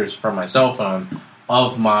pictures from my cell phone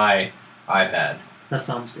of my iPad. That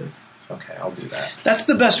sounds good. Okay, I'll do that. That's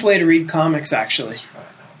the best way to read comics, actually. Let's try it out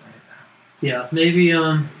right Yeah, maybe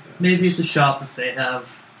at the shop if they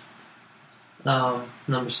have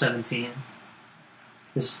number 17.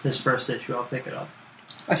 His first issue, I'll pick it up.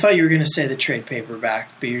 I thought you were going to say the trade paperback,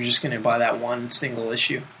 but you're just going to buy that one single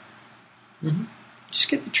issue. Mm-hmm. Just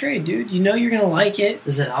get the trade, dude. You know you're going to like it.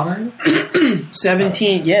 Is it out already?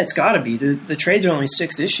 17. Yeah, it's got to be. The trades are only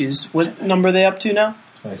 6 issues. What number are they up to now?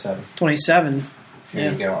 27. 27.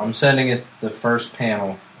 Here you go. I'm sending it the first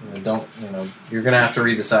panel. You're going to have to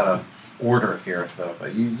read this out of order here, though.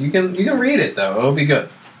 But you can read it, though. It'll be good.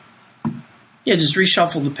 Yeah, just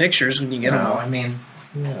reshuffle the pictures when you get them. I mean,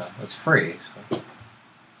 it's free. So.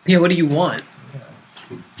 Yeah, what do you want?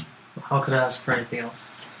 How could I ask for anything else?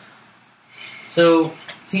 So,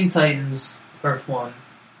 Teen Titans, Earth 1.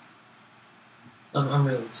 I'm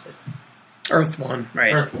really excited. Earth 1,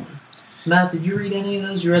 right. Earth 1. Matt, did you read any of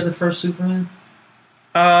those? You read the first Superman?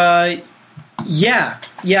 Yeah,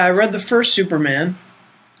 I read the first Superman.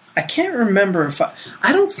 I can't remember if I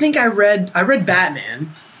don't think I read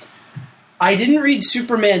Batman. I didn't read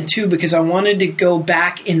Superman 2 because I wanted to go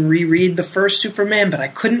back and reread the first Superman, but I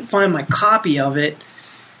couldn't find my copy of it,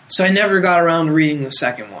 so I never got around to reading the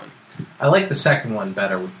second one. I like the second one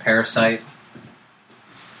better with Parasite.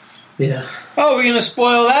 Yeah. Oh, we're going to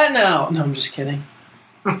spoil that now. No, I'm just kidding.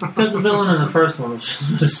 Because the villain in the first one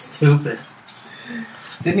was stupid.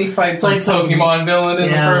 Didn't he fight some Pokemon villain in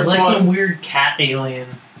the first one? It was like some weird cat alien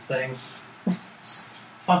thing. It's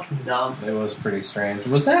fucking dumb. It was pretty strange.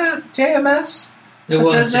 Was that JMS? It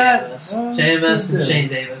was that? JMS. Oh, JMS and Shane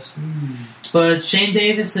Davis. But Shane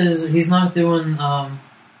Davis he's not doing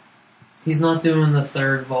the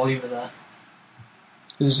third volume of that.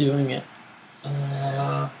 Who's doing it?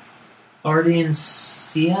 Ardian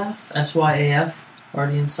Syaf? SYAF?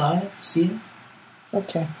 Ardian Syaf?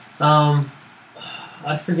 Okay.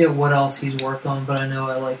 I forget what else he's worked on, but I know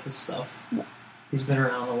I like his stuff. He's been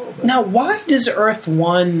around a little bit. Now, why do Earth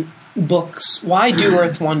 1 books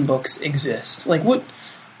exist? Like, what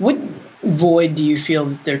void do you feel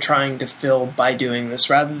that they're trying to fill by doing this,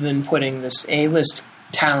 rather than putting this A-list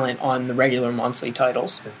talent on the regular monthly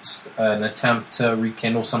titles? It's an attempt to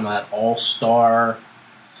rekindle some of that all-star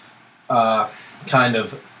kind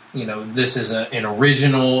of, this is an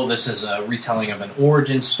original, this is a retelling of an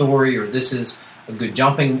origin story, or this is a good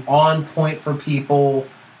jumping on point for people.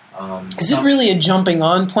 Is it really a jumping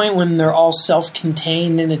on point when they're all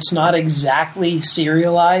self-contained and it's not exactly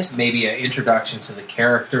serialized? Maybe an introduction to the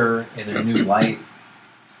character in a new light.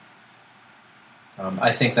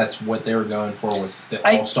 I think that's what they were going for with the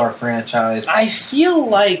All-Star franchise. I feel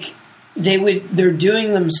like they're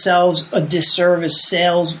doing themselves a disservice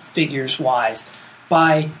sales figures-wise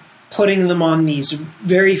by putting them on these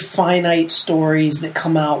very finite stories that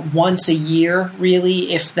come out once a year,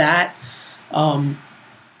 really, if that.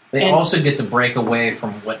 They also get to break away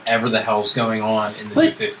from whatever the hell's going on in the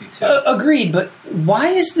New 52. Agreed, but why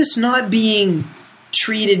is this not being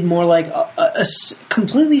treated more like a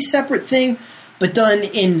completely separate thing, but done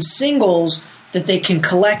in singles that they can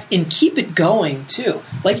collect and keep it going, too?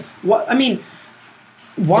 Like, what? I mean,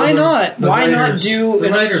 why not? Why not do... The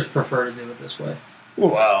writers prefer to do it this way.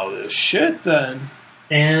 Well, shit, then.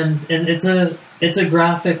 And it's a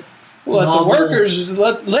graphic... Let novel. the workers,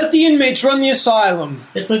 let the inmates run the asylum.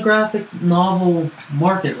 It's a graphic novel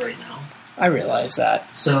market right now. I realize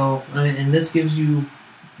that. So, and this gives you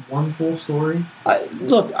one full story.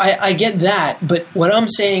 I get that, but what I'm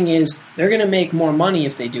saying is they're going to make more money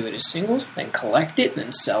if they do it as singles, then collect it,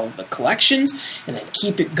 then sell the collections, and then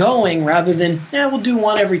keep it going rather than, we'll do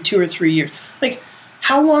one every 2 or 3 years. Like,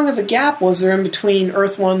 how long of a gap was there in between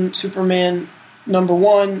Earth 1 Superman number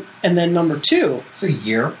one, and then number two. It's a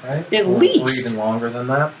year, right? At Or least. even longer than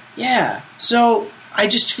that. Yeah. So I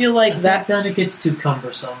just feel like that. Then it gets too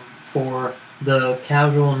cumbersome for the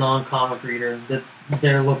casual non-comic reader that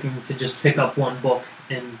they're looking to just pick up one book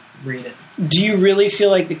and read it. Do you really feel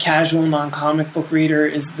like the casual non-comic book reader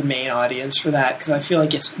is the main audience for that? Because I feel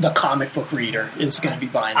like it's the comic book reader is going to be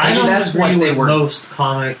buying I that. don't that's agree what they with were- most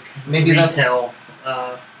comic Maybe that's- retail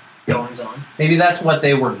goings on. Maybe that's what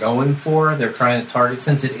they were going for. They're trying to target,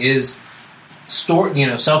 since it is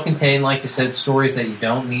self-contained, like you said, stories that you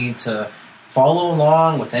don't need to follow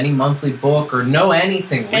along with any monthly book or know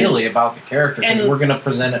anything really about the character, because and- we're going to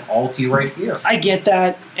present it all to you right here. I get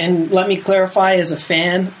that, and let me clarify, as a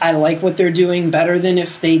fan, I like what they're doing better than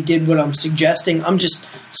if they did what I'm suggesting. I'm just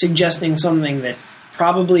suggesting something that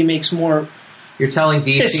probably makes more... You're telling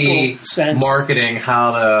DC Fiscal sense. marketing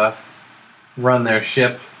how to run their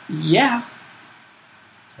ship. Yeah,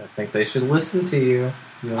 I think they should listen to you.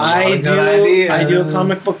 You have a lot I of good ideas. do a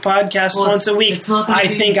comic book podcast Well, once a week. it's not gonna I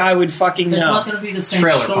be- think I would fucking It's know. not going to be the same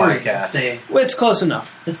Trailer story. podcast. If they, Well, it's close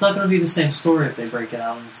enough. it's not going to be the same story if they break it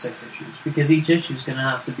out into 6 issues, because each issue is going to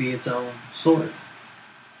have to be its own story.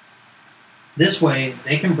 This way,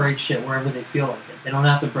 they can break shit wherever they feel like it. They don't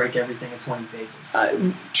have to break everything at 20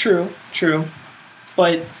 pages. True.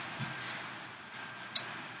 But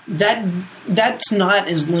that's not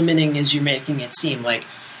as limiting as you're making it seem. Like,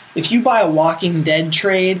 if you buy a Walking Dead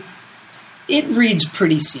trade, it reads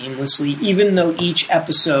pretty seamlessly, even though each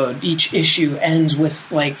issue ends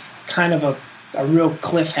with, like, kind of a real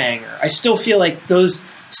cliffhanger. I still feel like those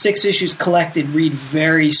 6 issues collected read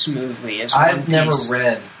very smoothly as one I've never piece.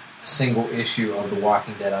 read a single issue of The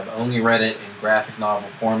Walking Dead. I've only read it in graphic novel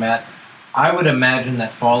format. I would imagine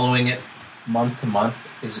that following it month to month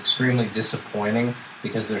is extremely disappointing,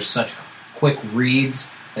 because there's such quick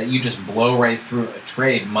reads that you just blow right through a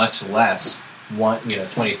trade, much less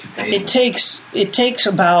 22 pages. It takes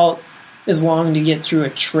about as long to get through a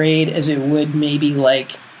trade as it would maybe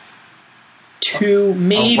like 2,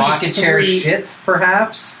 maybe a rocket 3. chair shit,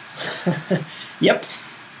 perhaps? Yep.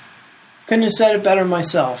 Couldn't have said it better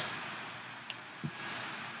myself.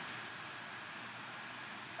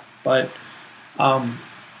 But,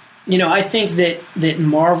 I think that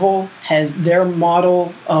Marvel has their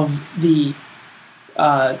model of the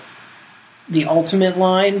Ultimate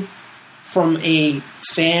line from a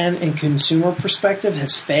fan and consumer perspective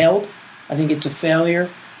has failed. I think it's a failure.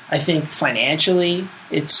 I think financially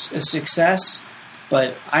it's a success,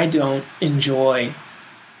 but I don't enjoy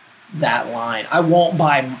that line. I won't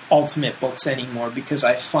buy Ultimate books anymore because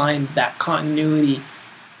I find that continuity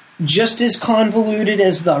just as convoluted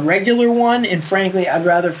as the regular one, and frankly, I'd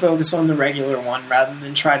rather focus on the regular one rather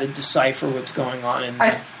than try to decipher what's going on in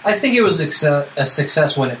there. I think it was a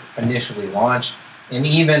success when it initially launched, and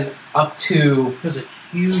even up to It was a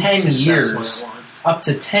huge 10 success years. when it launched. up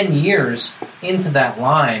to 10 years into that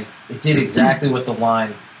line, it did exactly what the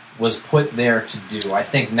line was put there to do. I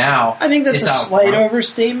think now I think that's it's a out slight front.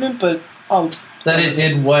 overstatement, but that it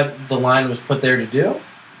did what the line was put there to do.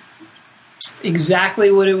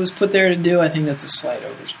 exactly what it was put there to do, I think that's a slight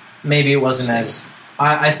overstatement. Maybe it wasn't as.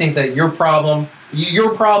 I think that your problem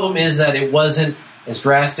is that it wasn't as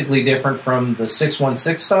drastically different from the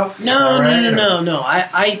 616 stuff. No.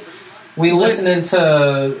 We listening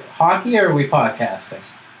to hockey, or are we podcasting?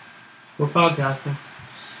 We're podcasting.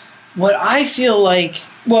 What I feel like,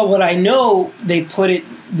 what I know they put it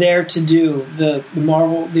there to do, the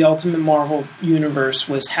Ultimate Marvel universe,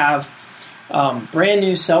 was have brand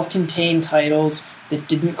new self-contained titles that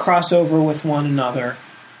didn't cross over with one another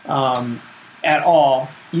at all.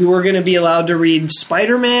 You were going to be allowed to read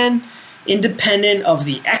Spider-Man independent of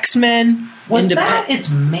the X-Men. Was that its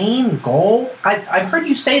main goal? I've heard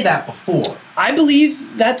you say that before. I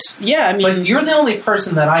believe that's, But you're the only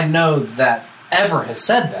person that I know that ever has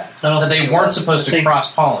said that. I don't That they think it weren't was. supposed I to think-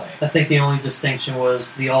 cross-pollinate. I think the only distinction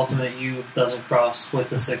was the Ultimate U doesn't cross with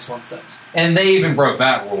the 616. And they even broke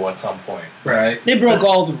that rule at some point, right? they broke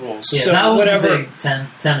all the rules. Yeah, so that was whatever. the big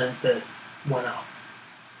tenant that went out.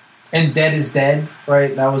 And Dead is Dead,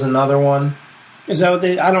 right? That was another one. Is that what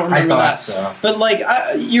they? I don't I remember thought that. so. But like,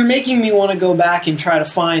 you're making me want to go back and try to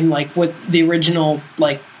find like what the original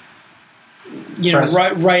Press.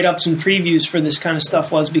 write-ups and previews for this kind of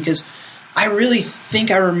stuff was, because I really think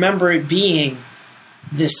I remember it being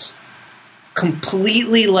this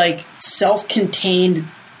completely like self-contained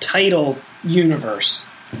title universe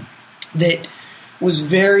that was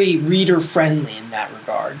very reader-friendly in that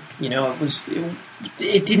regard.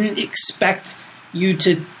 It didn't expect you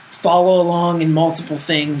to follow along in multiple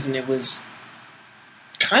things, and it was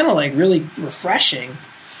kind of like really refreshing.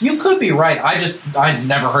 You could be right. I'd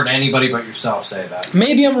never heard anybody but yourself say that.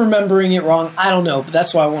 Maybe I'm remembering it wrong. I don't know, but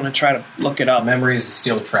that's why I want to try to look it up. Memory is a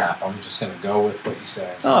steel trap. I'm just going to go with what you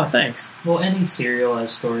say. Oh, thanks. Well, any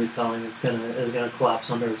serialized storytelling is gonna collapse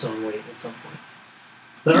under its own weight at some point.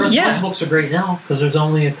 The Earth One books are great now because there's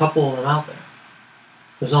only a couple of them out there.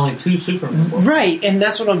 There's only 2 Superman books. Right, and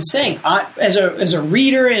that's what I'm saying. As a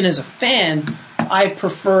reader and as a fan, I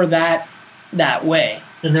prefer that way.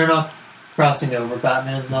 And they're not crossing over.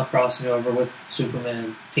 Batman's not crossing over with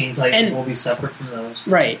Superman. Teen Titans will be separate from those.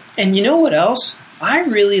 Right, and you know what else? I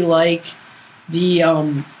really like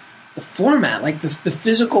the format, like the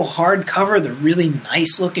physical hardcover, the really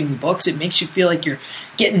nice looking books. It makes you feel like you're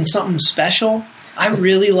getting something special. I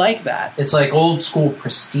really like that. It's like old school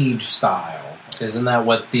prestige style. Isn't that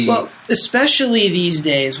what the... Well, especially these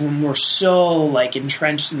days when we're so, like,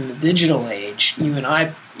 entrenched in the digital age. You and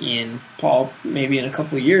I, Ian, Paul, maybe in a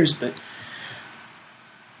couple of years, but...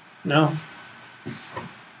 No.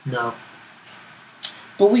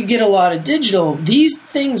 But we get a lot of digital. These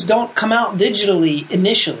things don't come out digitally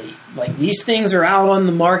initially. Like, these things are out on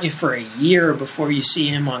the market for a year before you see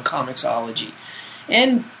them on Comixology.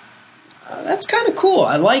 And that's kind of cool.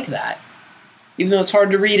 I like that. Even though it's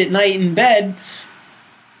hard to read at night in bed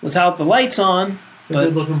without the lights on. They're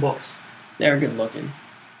good-looking books. They're good-looking.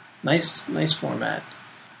 Nice format.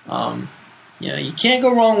 You can't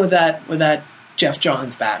go wrong with that Jeff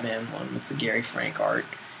Johns Batman one with the Gary Frank art.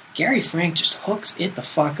 Gary Frank just hooks it the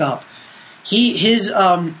fuck up.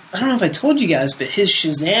 I don't know if I told you guys, but his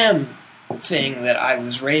Shazam thing that I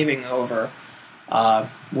was raving over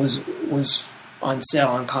was on sale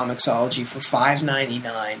on Comixology for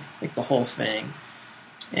 $5.99, like the whole thing.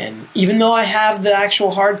 And even though I have the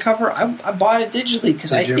actual hardcover, I bought it digitally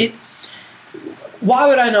because why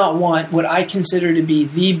would I not want what I consider to be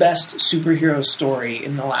the best superhero story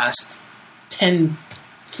in the last 10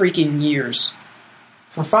 freaking years?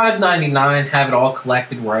 For $5.99, have it all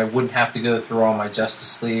collected where I wouldn't have to go through all my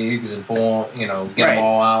Justice Leagues and get them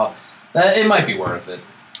all out. It might be worth it.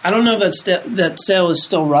 I don't know if that sale is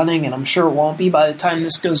still running, and I'm sure it won't be by the time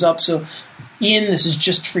this goes up. So, Ian, this is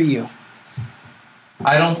just for you.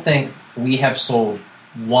 I don't think we have sold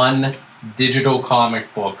one digital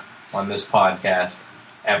comic book on this podcast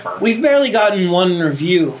ever. We've barely gotten one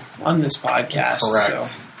review on this podcast. Correct.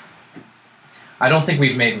 So. I don't think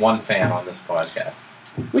we've made one fan on this podcast.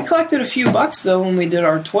 We collected a few bucks, though, when we did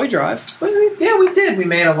our toy drive. Yeah, we did. We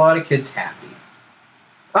made a lot of kids happy.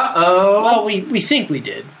 Uh-oh. Well, we think we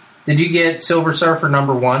did. Did you get Silver Surfer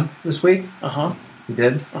 #1 this week? Uh-huh. You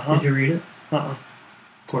did? Uh-huh. Did you read it? Uh-uh. Of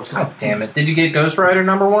course God not. damn it. Did you get Ghost Rider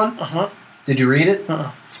 #1? Uh-huh. Did you read it?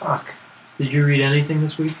 Uh-uh. Fuck. Did you read anything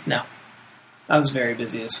this week? No. I was very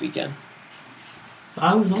busy this weekend. So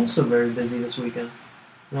I was also very busy this weekend.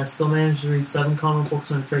 And I still managed to read 7 comic books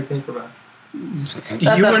and a trade paperback. You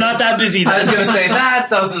were not that busy. I was going to say, that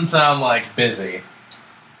doesn't sound like busy.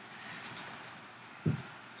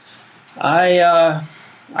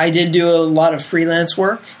 I did do a lot of freelance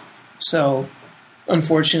work, so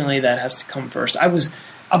unfortunately that has to come first. I was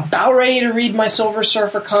about ready to read my Silver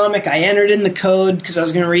Surfer comic. I entered in the code because I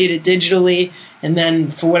was going to read it digitally, and then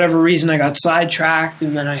for whatever reason I got sidetracked,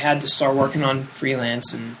 and then I had to start working on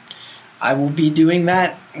freelance, and I will be doing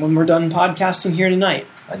that when we're done podcasting here tonight.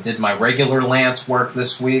 I did my regular Lance work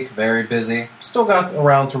this week. Very busy. Still got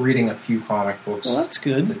around to reading a few comic books. Well, that's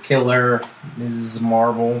good. The Killer, Ms.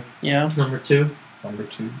 Marvel. Yeah. Number 2.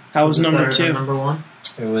 How was number better 2? than number 1?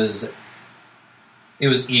 It was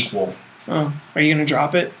equal. Oh, are you going to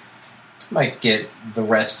drop it? Might get the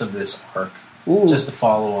rest of this arc. Ooh. Just to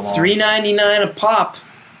follow along. $3.99 a pop.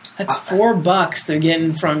 That's $4 they're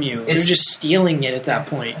getting from you. They're just stealing it at that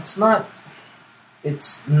point. It's not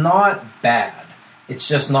bad. It's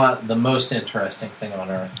just not the most interesting thing on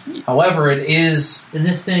earth. However, it is... In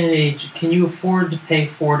this day and age, can you afford to pay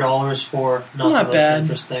 $4 for not the most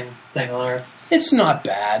interesting thing on earth? It's not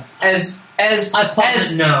bad. As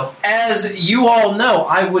you all know,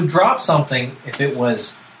 I would drop something if it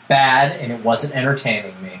was bad and it wasn't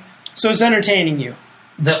entertaining me. So it's entertaining you.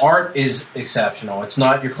 The art is exceptional. It's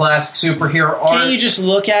not your classic superhero art. Can't you just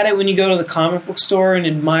look at it when you go to the comic book store and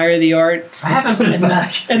admire the art? I haven't put it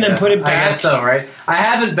back. And then put it back? I guess so, right? I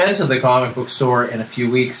haven't been to the comic book store in a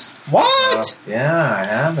few weeks. What? So, yeah, I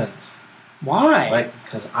haven't. Why?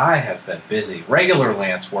 Because I have been busy. Regular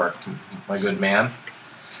Lance work, my good man.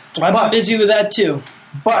 I've been busy with that too.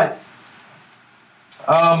 But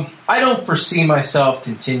I don't foresee myself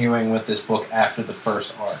continuing with this book after the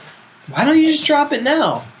first arc. Why don't you just drop it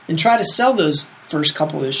now and try to sell those first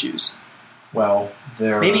couple issues? Well,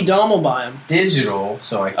 they're Maybe Dom will buy them. digital,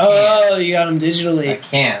 so I can't. Oh, you got them I digitally.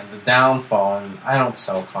 can't. The downfall, and I don't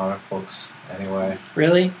sell comic books anyway.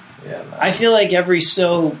 Really? Yeah, no. I feel like every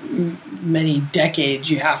so many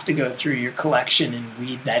decades you have to go through your collection and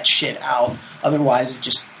weed that shit out. Otherwise, it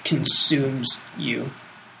just consumes you.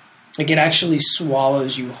 Like, it actually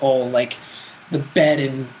swallows you whole. Like the bed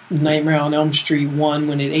in Nightmare on Elm Street 1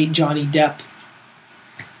 when it ate Johnny Depp.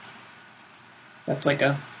 That's like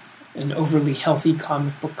an overly healthy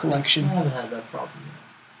comic book I collection. haven't had that problem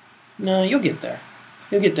yet. No, you'll get there.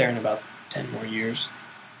 You'll get there in about 10 more years.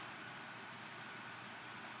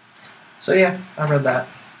 So yeah, I read that.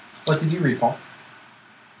 What did you read, Paul?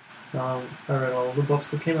 I read all the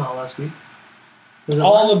books that came out last week. Was it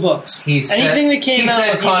All last- the books. He said, Anything that came he out.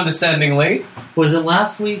 said condescendingly. Was it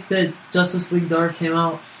last week that Justice League Dark came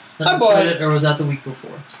out? I bought it. Or was that the week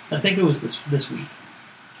before? I think it was this week.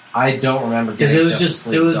 I don't remember Because getting it was Justice just-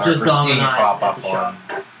 League it was Dark just or Dom seeing and it I pop at up the shop.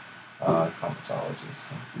 on Comicsology. So.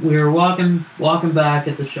 We were walking back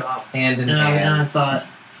at the shop, Hand in and hand. I thought,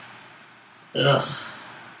 ugh,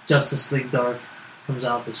 Justice League Dark comes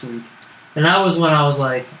out this week. And that was when I was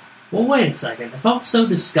like, well, wait a second. If I'm so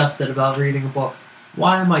disgusted about reading a book,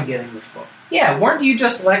 why am I getting this book? Yeah, weren't you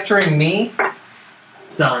just lecturing me?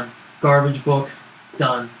 Done. Garbage book.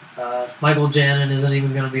 Done. Michael Janin isn't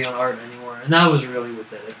even going to be on art anymore. And that was really what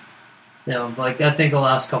did it. You know, like, I think the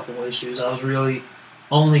last couple of issues, I was really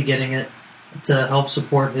only getting it to help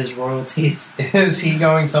support his royalties. Is he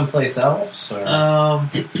going someplace else?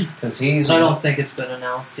 Because he's... I don't think it's been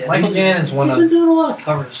announced yet. Michael Janin's one He's of... been doing a lot of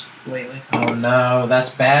covers lately. Oh no,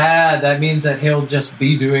 that's bad. That means that he'll just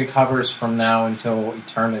be doing covers from now until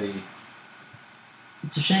eternity.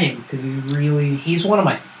 It's a shame because He's one of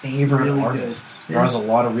my favorite Really artists. good. Draws a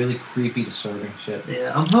lot of really creepy, disturbing shit.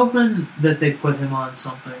 Yeah, I'm hoping that they put him on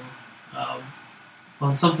something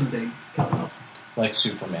big coming up. Like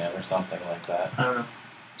Superman or something like that. I don't know.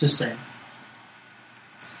 Just saying.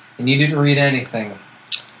 And you didn't read anything,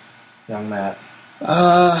 young Matt.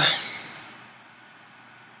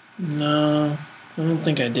 No, I don't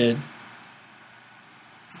think I did.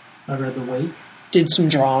 I read The Wake. Did some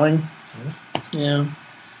drawing. Yeah.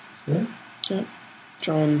 Yeah. Yep.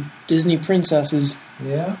 Drawing Disney princesses.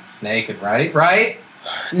 Yeah. Naked, right? Right?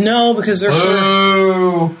 No, because they're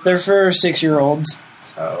Boo! for 6-year-olds.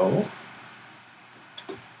 So...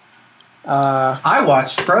 I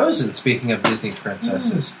watched Frozen, speaking of Disney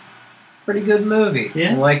princesses. Pretty good movie.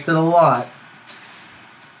 Yeah? I liked it a lot.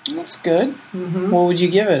 That's good. Mm-hmm. What would you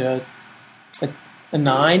give it? A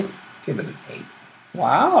 9? Give it an 8.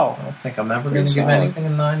 Wow. I don't think I'm ever Pretty going to give solid. anything a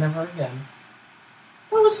 9 ever again.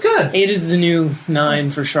 That was good. 8 is the new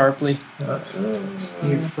 9 for Sharpley.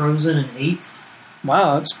 You're Frozen in 8.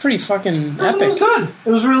 Wow, that's pretty fucking Frozen was epic. good.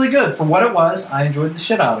 It was really good. For what it was, I enjoyed the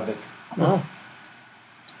shit out of it. Oh.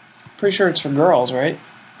 Pretty sure it's for girls, right?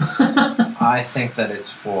 I think that it's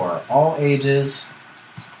for all ages,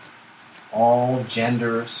 all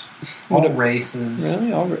genders, all What a- races.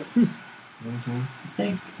 Really? All right. Mm-hmm.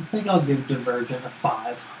 I think I'll give Divergent a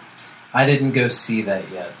 5. I didn't go see that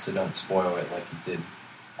yet, so don't spoil it like you did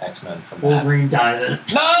X-Men from that. Wolverine dies in it.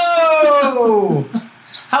 No!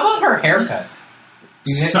 How about her haircut?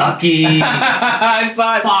 Sucky. I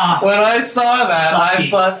thought Fuck. when I saw that,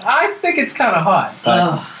 Sucky. I think it's kind of hot. But,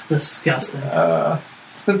 Ugh, disgusting.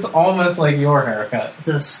 it's almost like your haircut.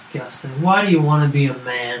 Disgusting. Why do you want to be a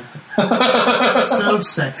man? So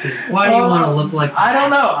sexy. Why do you want to look like I don't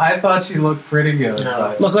know. I thought she looked pretty good. No.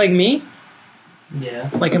 But Look like me? Yeah.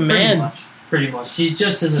 Like a man? Pretty much. She's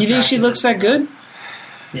just as You think she attractive looks as- that good?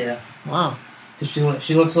 Yeah. Wow. 'Cause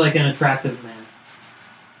she looks like an attractive man.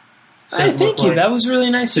 Hey, thank you. That was really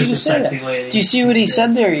nice of you super to say sexy that. lady. Do you see what he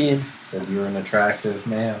said there, Ian? said you're an attractive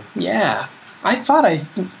man. Yeah. I thought I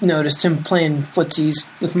noticed him playing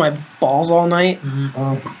footsies with my balls all night. Mhm.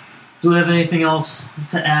 Oh, Do we have anything else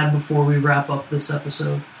to add before we wrap up this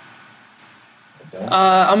episode? I don't.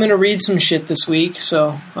 I'm going to read some shit this week,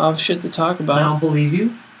 so I'll have shit to talk I about. don't believe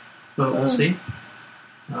you, but we'll see.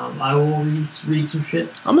 I will read some shit.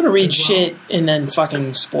 I'm going to read as well. shit and then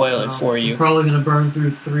fucking spoil it for I'm you. probably going to burn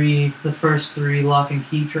through the first 3 Lock and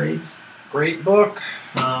Key trades. Great book.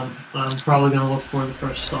 I'm probably going to look for the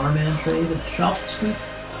first Starman trade at the shop this week.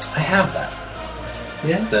 I have that.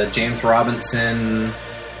 Yeah? The James Robinson,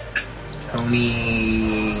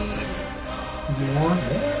 Tony More? Moore.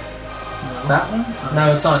 That one?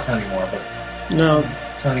 No, it's not Tony Moore, but No.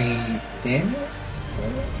 Tony Daniel?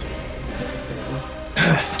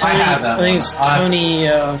 Tony, I have that I think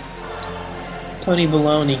one. it's Tony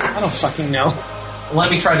Baloney. I don't fucking know. Let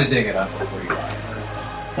me try to dig it up before you lie.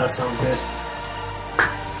 That sounds good.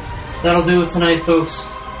 That'll do it tonight, folks.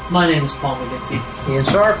 My name is Paul McGinty. Ian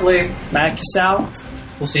Sharpley. Matt Casal.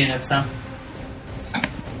 We'll see you next time.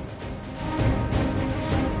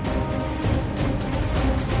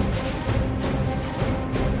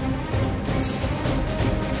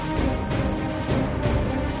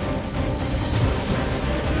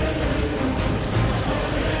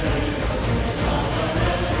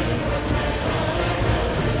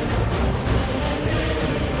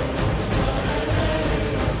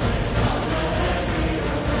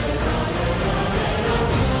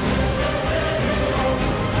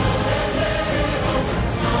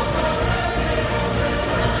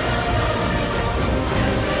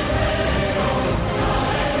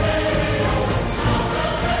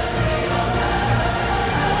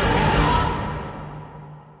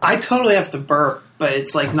 I totally have to burp, but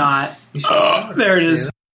it's like not. There it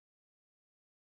is.